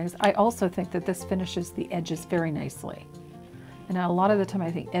borders on things. I also think that this finishes the edges very nicely. And a lot of the time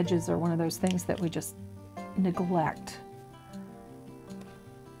I think edges are one of those things that we just neglect.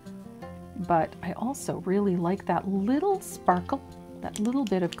 But I also really like that little sparkle, that little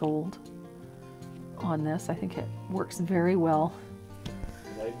bit of gold on this. I think it works very well.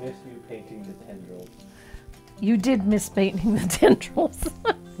 Did I miss you painting the tendrils? You did miss painting the tendrils.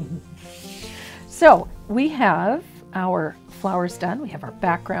 So we have our flowers done. We have our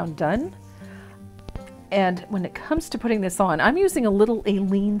background done. And when it comes to putting this on, I'm using a little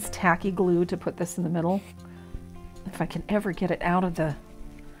Aleene's tacky glue to put this in the middle. If I can ever get it out of the...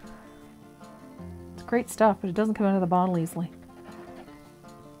 It's great stuff, but it doesn't come out of the bottle easily.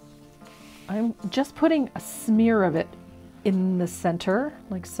 I'm just putting a smear of it in the center,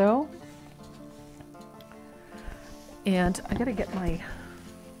 like so. And I gotta get my...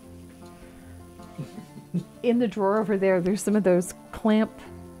 In the drawer over there, there's some of those clamp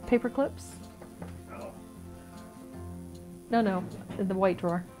paper clips. Oh. No, in the white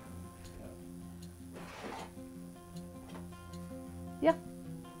drawer. Yeah.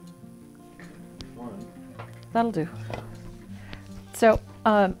 One. That'll do. So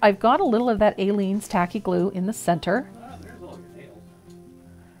I've got a little of that Aleene's tacky glue in the center. Ah, there's all your nails.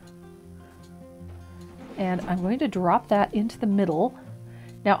 And I'm going to drop that into the middle.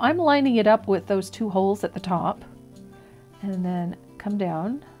 Now I'm lining it up with those 2 holes at the top, and then come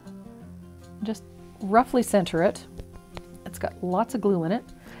down, just roughly center it. It's got lots of glue in it.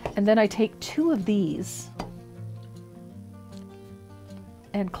 And then I take 2 of these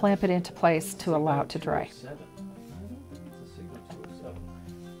and clamp it into place to allow it to dry.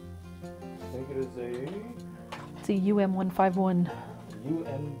 It's a UM151.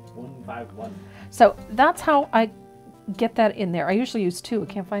 UM151. So that's how I get that in there. I usually use two. I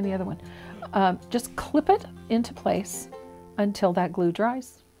can't find the other one. Just clip it into place until that glue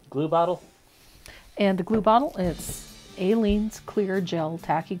dries. Glue bottle? And the glue bottle, it's Aleene's Clear Gel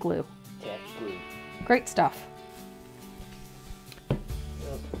Tacky Glue. Tacky glue. Great stuff.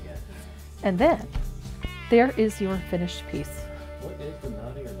 And then, there is your finished piece. What is the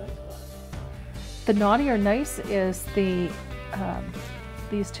naughty or nice class? The naughty or nice is the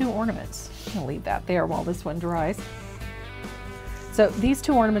these two ornaments. I'm going to leave that there while this one dries. So these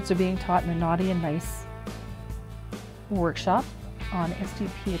two ornaments are being taught in the Naughty and Nice workshop on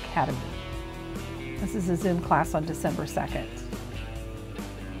SDP Academy. This is a Zoom class on December 2nd.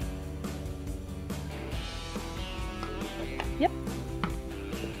 Yep.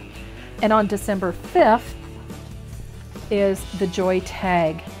 And on December 5th is the Joy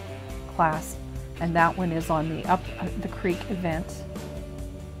Tag class, and that one is on the Up the Creek event.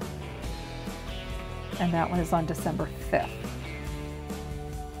 And that one is on December 5th.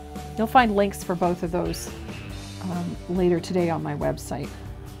 You'll find links for both of those later today on my website.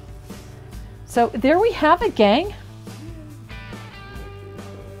 So there we have it, gang.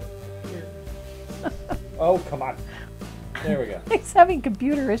 Oh, come on. There we go. He's having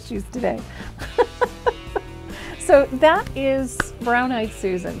computer issues today. So that is Brown Eyed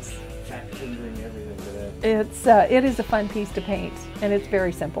Susan's. It is a fun piece to paint, and it's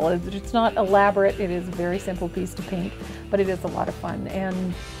very simple. It's not elaborate. It is a very simple piece to paint, but it is a lot of fun.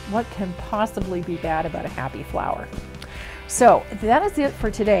 And what can possibly be bad about a happy flower? So that is it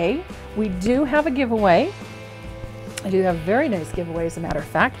for today. We do have a giveaway. I do have a very nice giveaway, as a matter of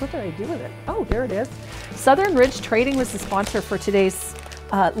fact. What did I do with it? Oh, there it is. Southern Ridge Trading was the sponsor for today's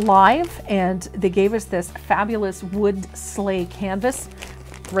live, and they gave us this fabulous wood sleigh canvas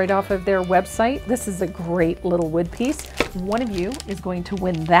right off of their website. This is a great little wood piece. One of you is going to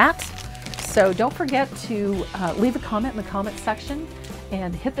win that. So don't forget to leave a comment in the comment section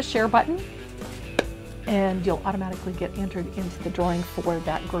and hit the share button, and you'll automatically get entered into the drawing for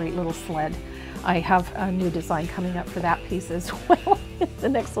that great little sled. I have a new design coming up for that piece as well in the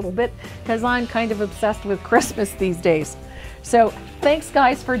next little bit, because I'm kind of obsessed with Christmas these days. So thanks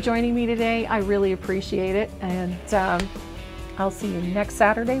guys for joining me today. I really appreciate it, and I'll see you next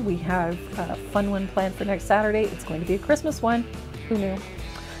Saturday. We have a fun one planned for next Saturday. It's going to be a Christmas one. Who knew?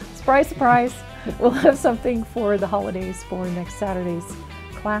 Surprise, surprise. We'll have something for the holidays for next Saturday's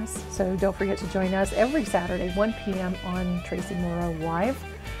class. So don't forget to join us every Saturday, 1 p.m. on Tracy Moreau Live.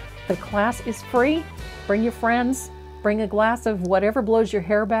 The class is free. Bring your friends. Bring a glass of whatever blows your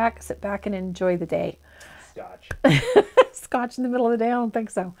hair back. Sit back and enjoy the day. Scotch. Scotch in the middle of the day? I don't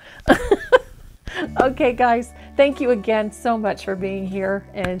think so. Okay, guys, thank you again so much for being here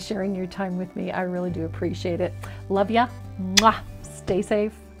and sharing your time with me. I really do appreciate it. Love ya. Mwah. Stay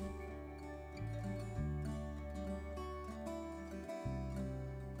safe.